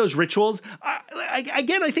looking at those rituals,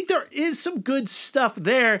 I think there is some good stuff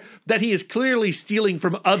there that he is clearly stealing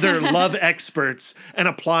from other love experts and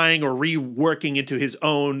applying or reworking into his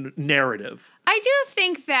own narrative. I do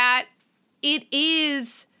think that it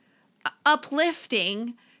is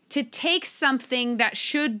uplifting to take something that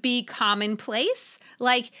should be commonplace,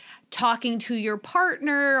 like talking to your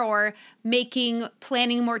partner or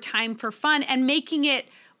planning more time for fun and making it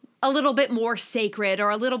a little bit more sacred or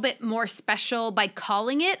a little bit more special by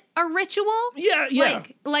calling it a ritual. Yeah.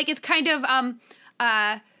 Like it's kind of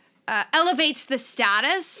elevates the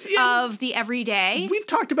status of the everyday. We've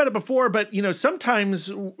talked about it before, but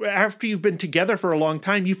sometimes after you've been together for a long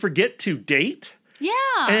time, you forget to date. Yeah.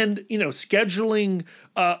 And, scheduling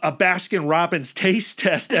a Baskin-Robbins taste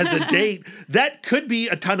test as a date, that could be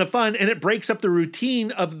a ton of fun. And it breaks up the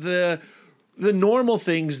routine of the normal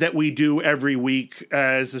things that we do every week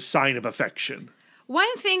as a sign of affection.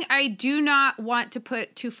 One thing I do not want to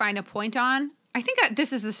put too fine a point on, I think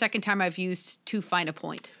this is the second time I've used too fine a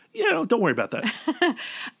point. Yeah, don't worry about that.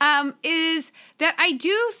 Is that I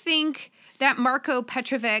do think that Marko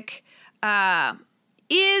Petrovic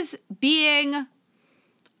is being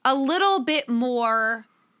a little bit more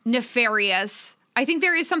nefarious. I think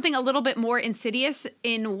there is something a little bit more insidious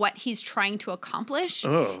in what he's trying to accomplish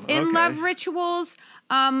in love rituals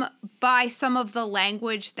by some of the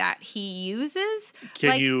language that he uses.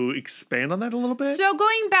 Can you expand on that a little bit? So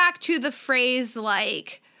going back to the phrase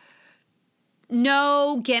like,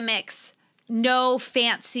 no gimmicks, no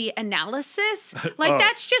fancy analysis,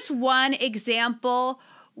 that's just one example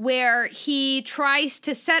where he tries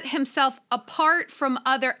to set himself apart from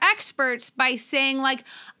other experts by saying, like,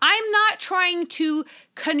 I'm not trying to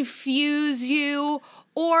confuse you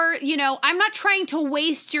or, I'm not trying to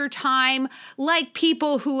waste your time like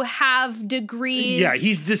people who have degrees. Yeah,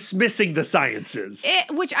 he's dismissing the sciences.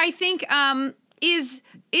 Which I think is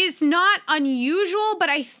not unusual, but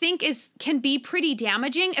I think can be pretty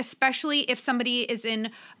damaging, especially if somebody is in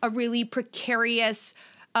a really precarious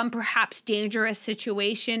perhaps dangerous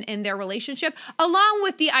situation in their relationship, along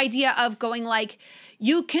with the idea of going like,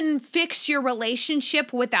 you can fix your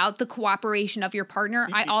relationship without the cooperation of your partner.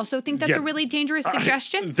 I also think that's a really dangerous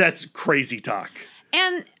suggestion. That's crazy talk.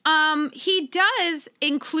 And he does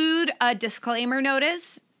include a disclaimer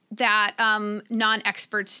notice that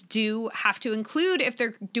non-experts do have to include if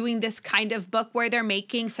they're doing this kind of book where they're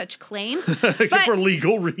making such claims. For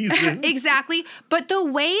legal reasons. Exactly. But the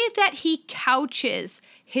way that he couches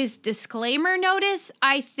his disclaimer notice,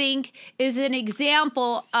 I think, is an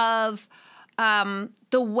example of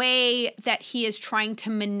the way that he is trying to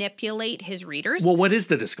manipulate his readers. Well, what is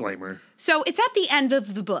the disclaimer? So it's at the end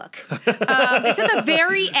of the book. It's at the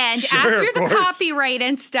very end, Sure, after of the course. copyright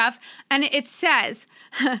and stuff. And it says,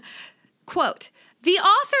 quote, "The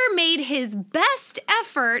author made his best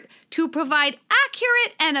effort to provide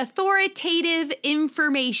accurate and authoritative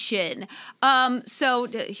information." So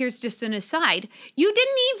here's just an aside. You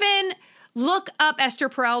didn't even look up Esther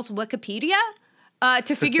Perel's Wikipedia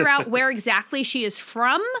to figure out where exactly she is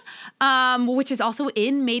from, which is also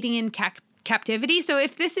in Mating in Captivity. So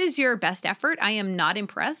if this is your best effort, I am not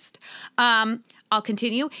impressed. I'll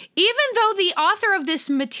continue. Even though the author of this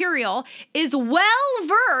material is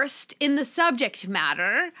well-versed in the subject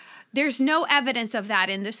matter, there's no evidence of that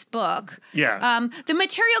in this book. Yeah. The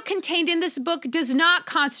material contained in this book does not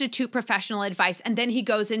constitute professional advice. And then he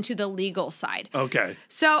goes into the legal side. Okay.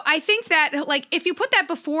 So I think that, like, if you put that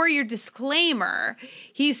before your disclaimer,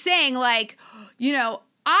 he's saying, like, you know,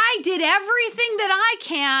 I did everything that I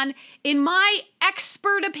can in my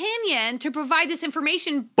expert opinion to provide this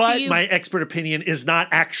information But to you. my expert opinion is not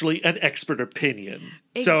actually an expert opinion.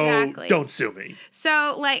 Exactly. So don't sue me.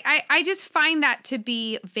 So, like, I just find that to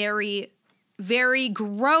be very, very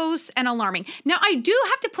gross and alarming. Now, I do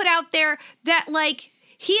have to put out there that, like,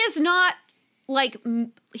 he is not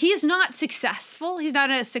successful. He's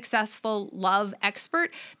not a successful love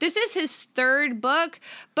expert. This is his third book,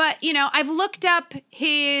 but, you know, I've looked up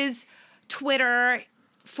his Twitter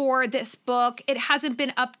for this book. It hasn't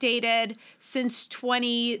been updated since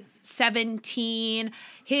 2017.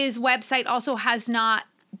 His website also has not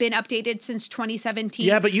been updated since 2017.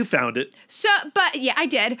 Yeah, but you found it. So, but yeah, I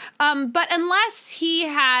did. But unless he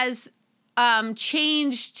has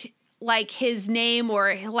changed like his name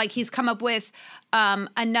or like he's come up with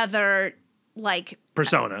another like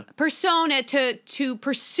Persona to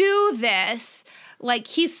pursue this, like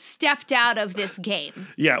he's stepped out of this game.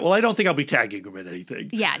 Yeah, well, I don't think I'll be tagging him in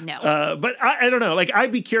anything. Yeah, no. But I don't know. Like,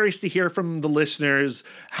 I'd be curious to hear from the listeners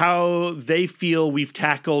how they feel we've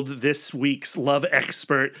tackled this week's love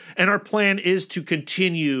expert. And our plan is to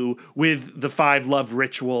continue with the 5 love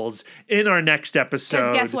rituals in our next episode.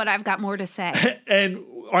 Because guess what? I've got more to say. And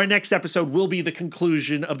our next episode will be the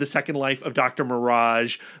conclusion of the second life of Dr.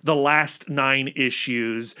 Mirage, the last 9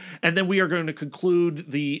 issues. And then we are going to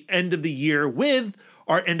conclude the end of the year with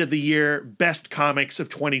our end of the year best comics of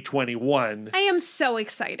 2021. I am so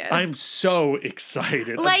excited. I'm so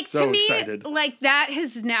excited. Like, I'm so to me, excited. like that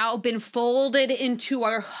has now been folded into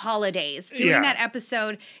our holidays. Doing that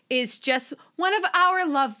episode is just one of our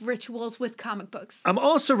love rituals with comic books. I'm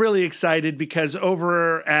also really excited because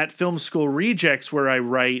over at Film School Rejects, where I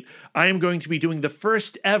write, I am going to be doing the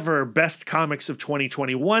first ever Best Comics of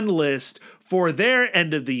 2021 list for their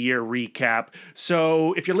end of the year recap.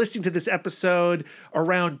 So if you're listening to this episode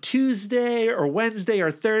around Tuesday or Wednesday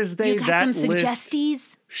or Thursday, You got that some list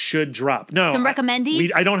suggesties? should drop. No. Some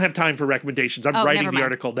recommendees? I don't have time for recommendations. I'm Oh, writing never the mind.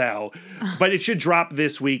 article now. But it should drop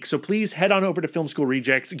this week. So please head on over to Film School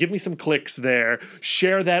Rejects. Give me some clicks there.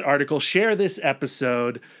 Share that article. Share this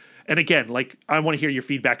episode. And again, like, I want to hear your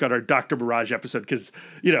feedback on our Dr. Mirage episode because,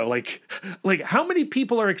 you know, like how many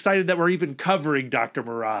people are excited that we're even covering Dr.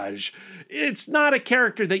 Mirage? It's not a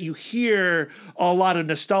character that you hear a lot of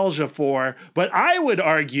nostalgia for, but I would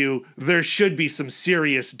argue there should be some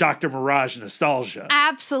serious Dr. Mirage nostalgia.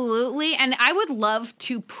 Absolutely. And I would love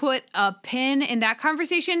to put a pin in that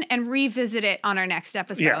conversation and revisit it on our next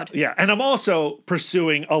episode. Yeah. And I'm also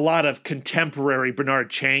pursuing a lot of contemporary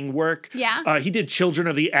Bernard Chang work. Yeah. He did Children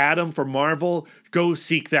of the Atom for Marvel. Go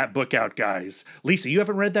seek that book out, guys. Lisa, you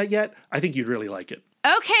haven't read that yet? I think you'd really like it.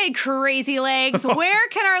 Okay, crazy legs. Where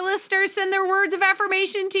can our listeners send their words of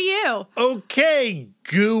affirmation to you? Okay,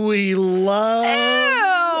 gooey love.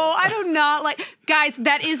 I do not like, guys,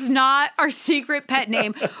 that is not our secret pet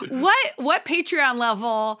name. What Patreon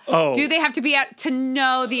level do they have to be at to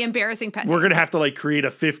know the embarrassing pet name? We're going to have to like create a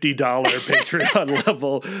 $50 Patreon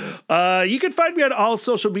level. You can find me on all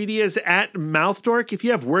social medias at MouthDork. If you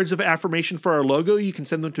have words of affirmation for our logo, you can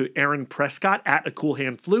send them to Aaron Prescott at A Cool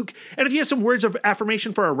Hand Fluke. And if you have some words of affirmation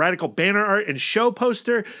information for our radical banner art and show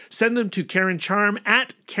poster, send them to Karen Charm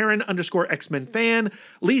at Karen_XMenFan.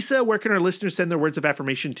 Lisa, where can our listeners send their words of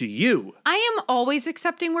affirmation to you? I am always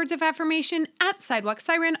accepting words of affirmation at Sidewalk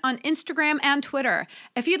Siren on Instagram and Twitter.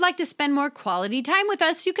 If you'd like to spend more quality time with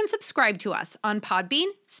us, you can subscribe to us on Podbean,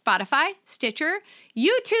 Spotify, Stitcher,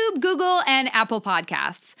 YouTube, Google, and Apple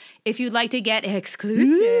Podcasts. If you'd like to get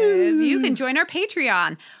exclusive, you can join our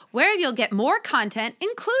Patreon, where you'll get more content,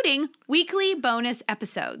 including weekly bonus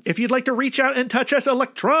episodes. If you'd like to reach out and touch us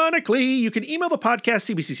electronically, you can email the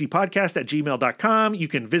podcast, cbccpodcast@gmail.com. You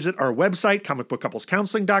can visit our website,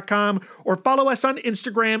 comicbookcouplescounseling.com, or follow us on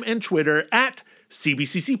Instagram and Twitter at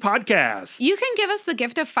CBCC Podcast. You can give us the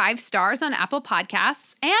gift of 5 stars on Apple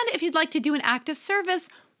Podcasts, and if you'd like to do an act of service,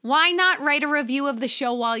 why not write a review of the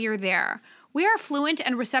show while you're there? We are fluent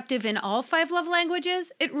and receptive in all 5 love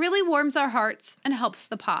languages. It really warms our hearts and helps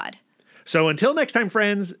the pod. So until next time,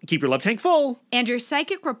 friends, keep your love tank full. And your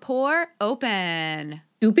psychic rapport open.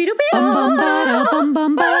 Doopy doopy. Bum bum ba da bum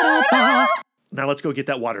bum ba da ba. Now let's go get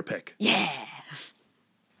that water pick. Yeah.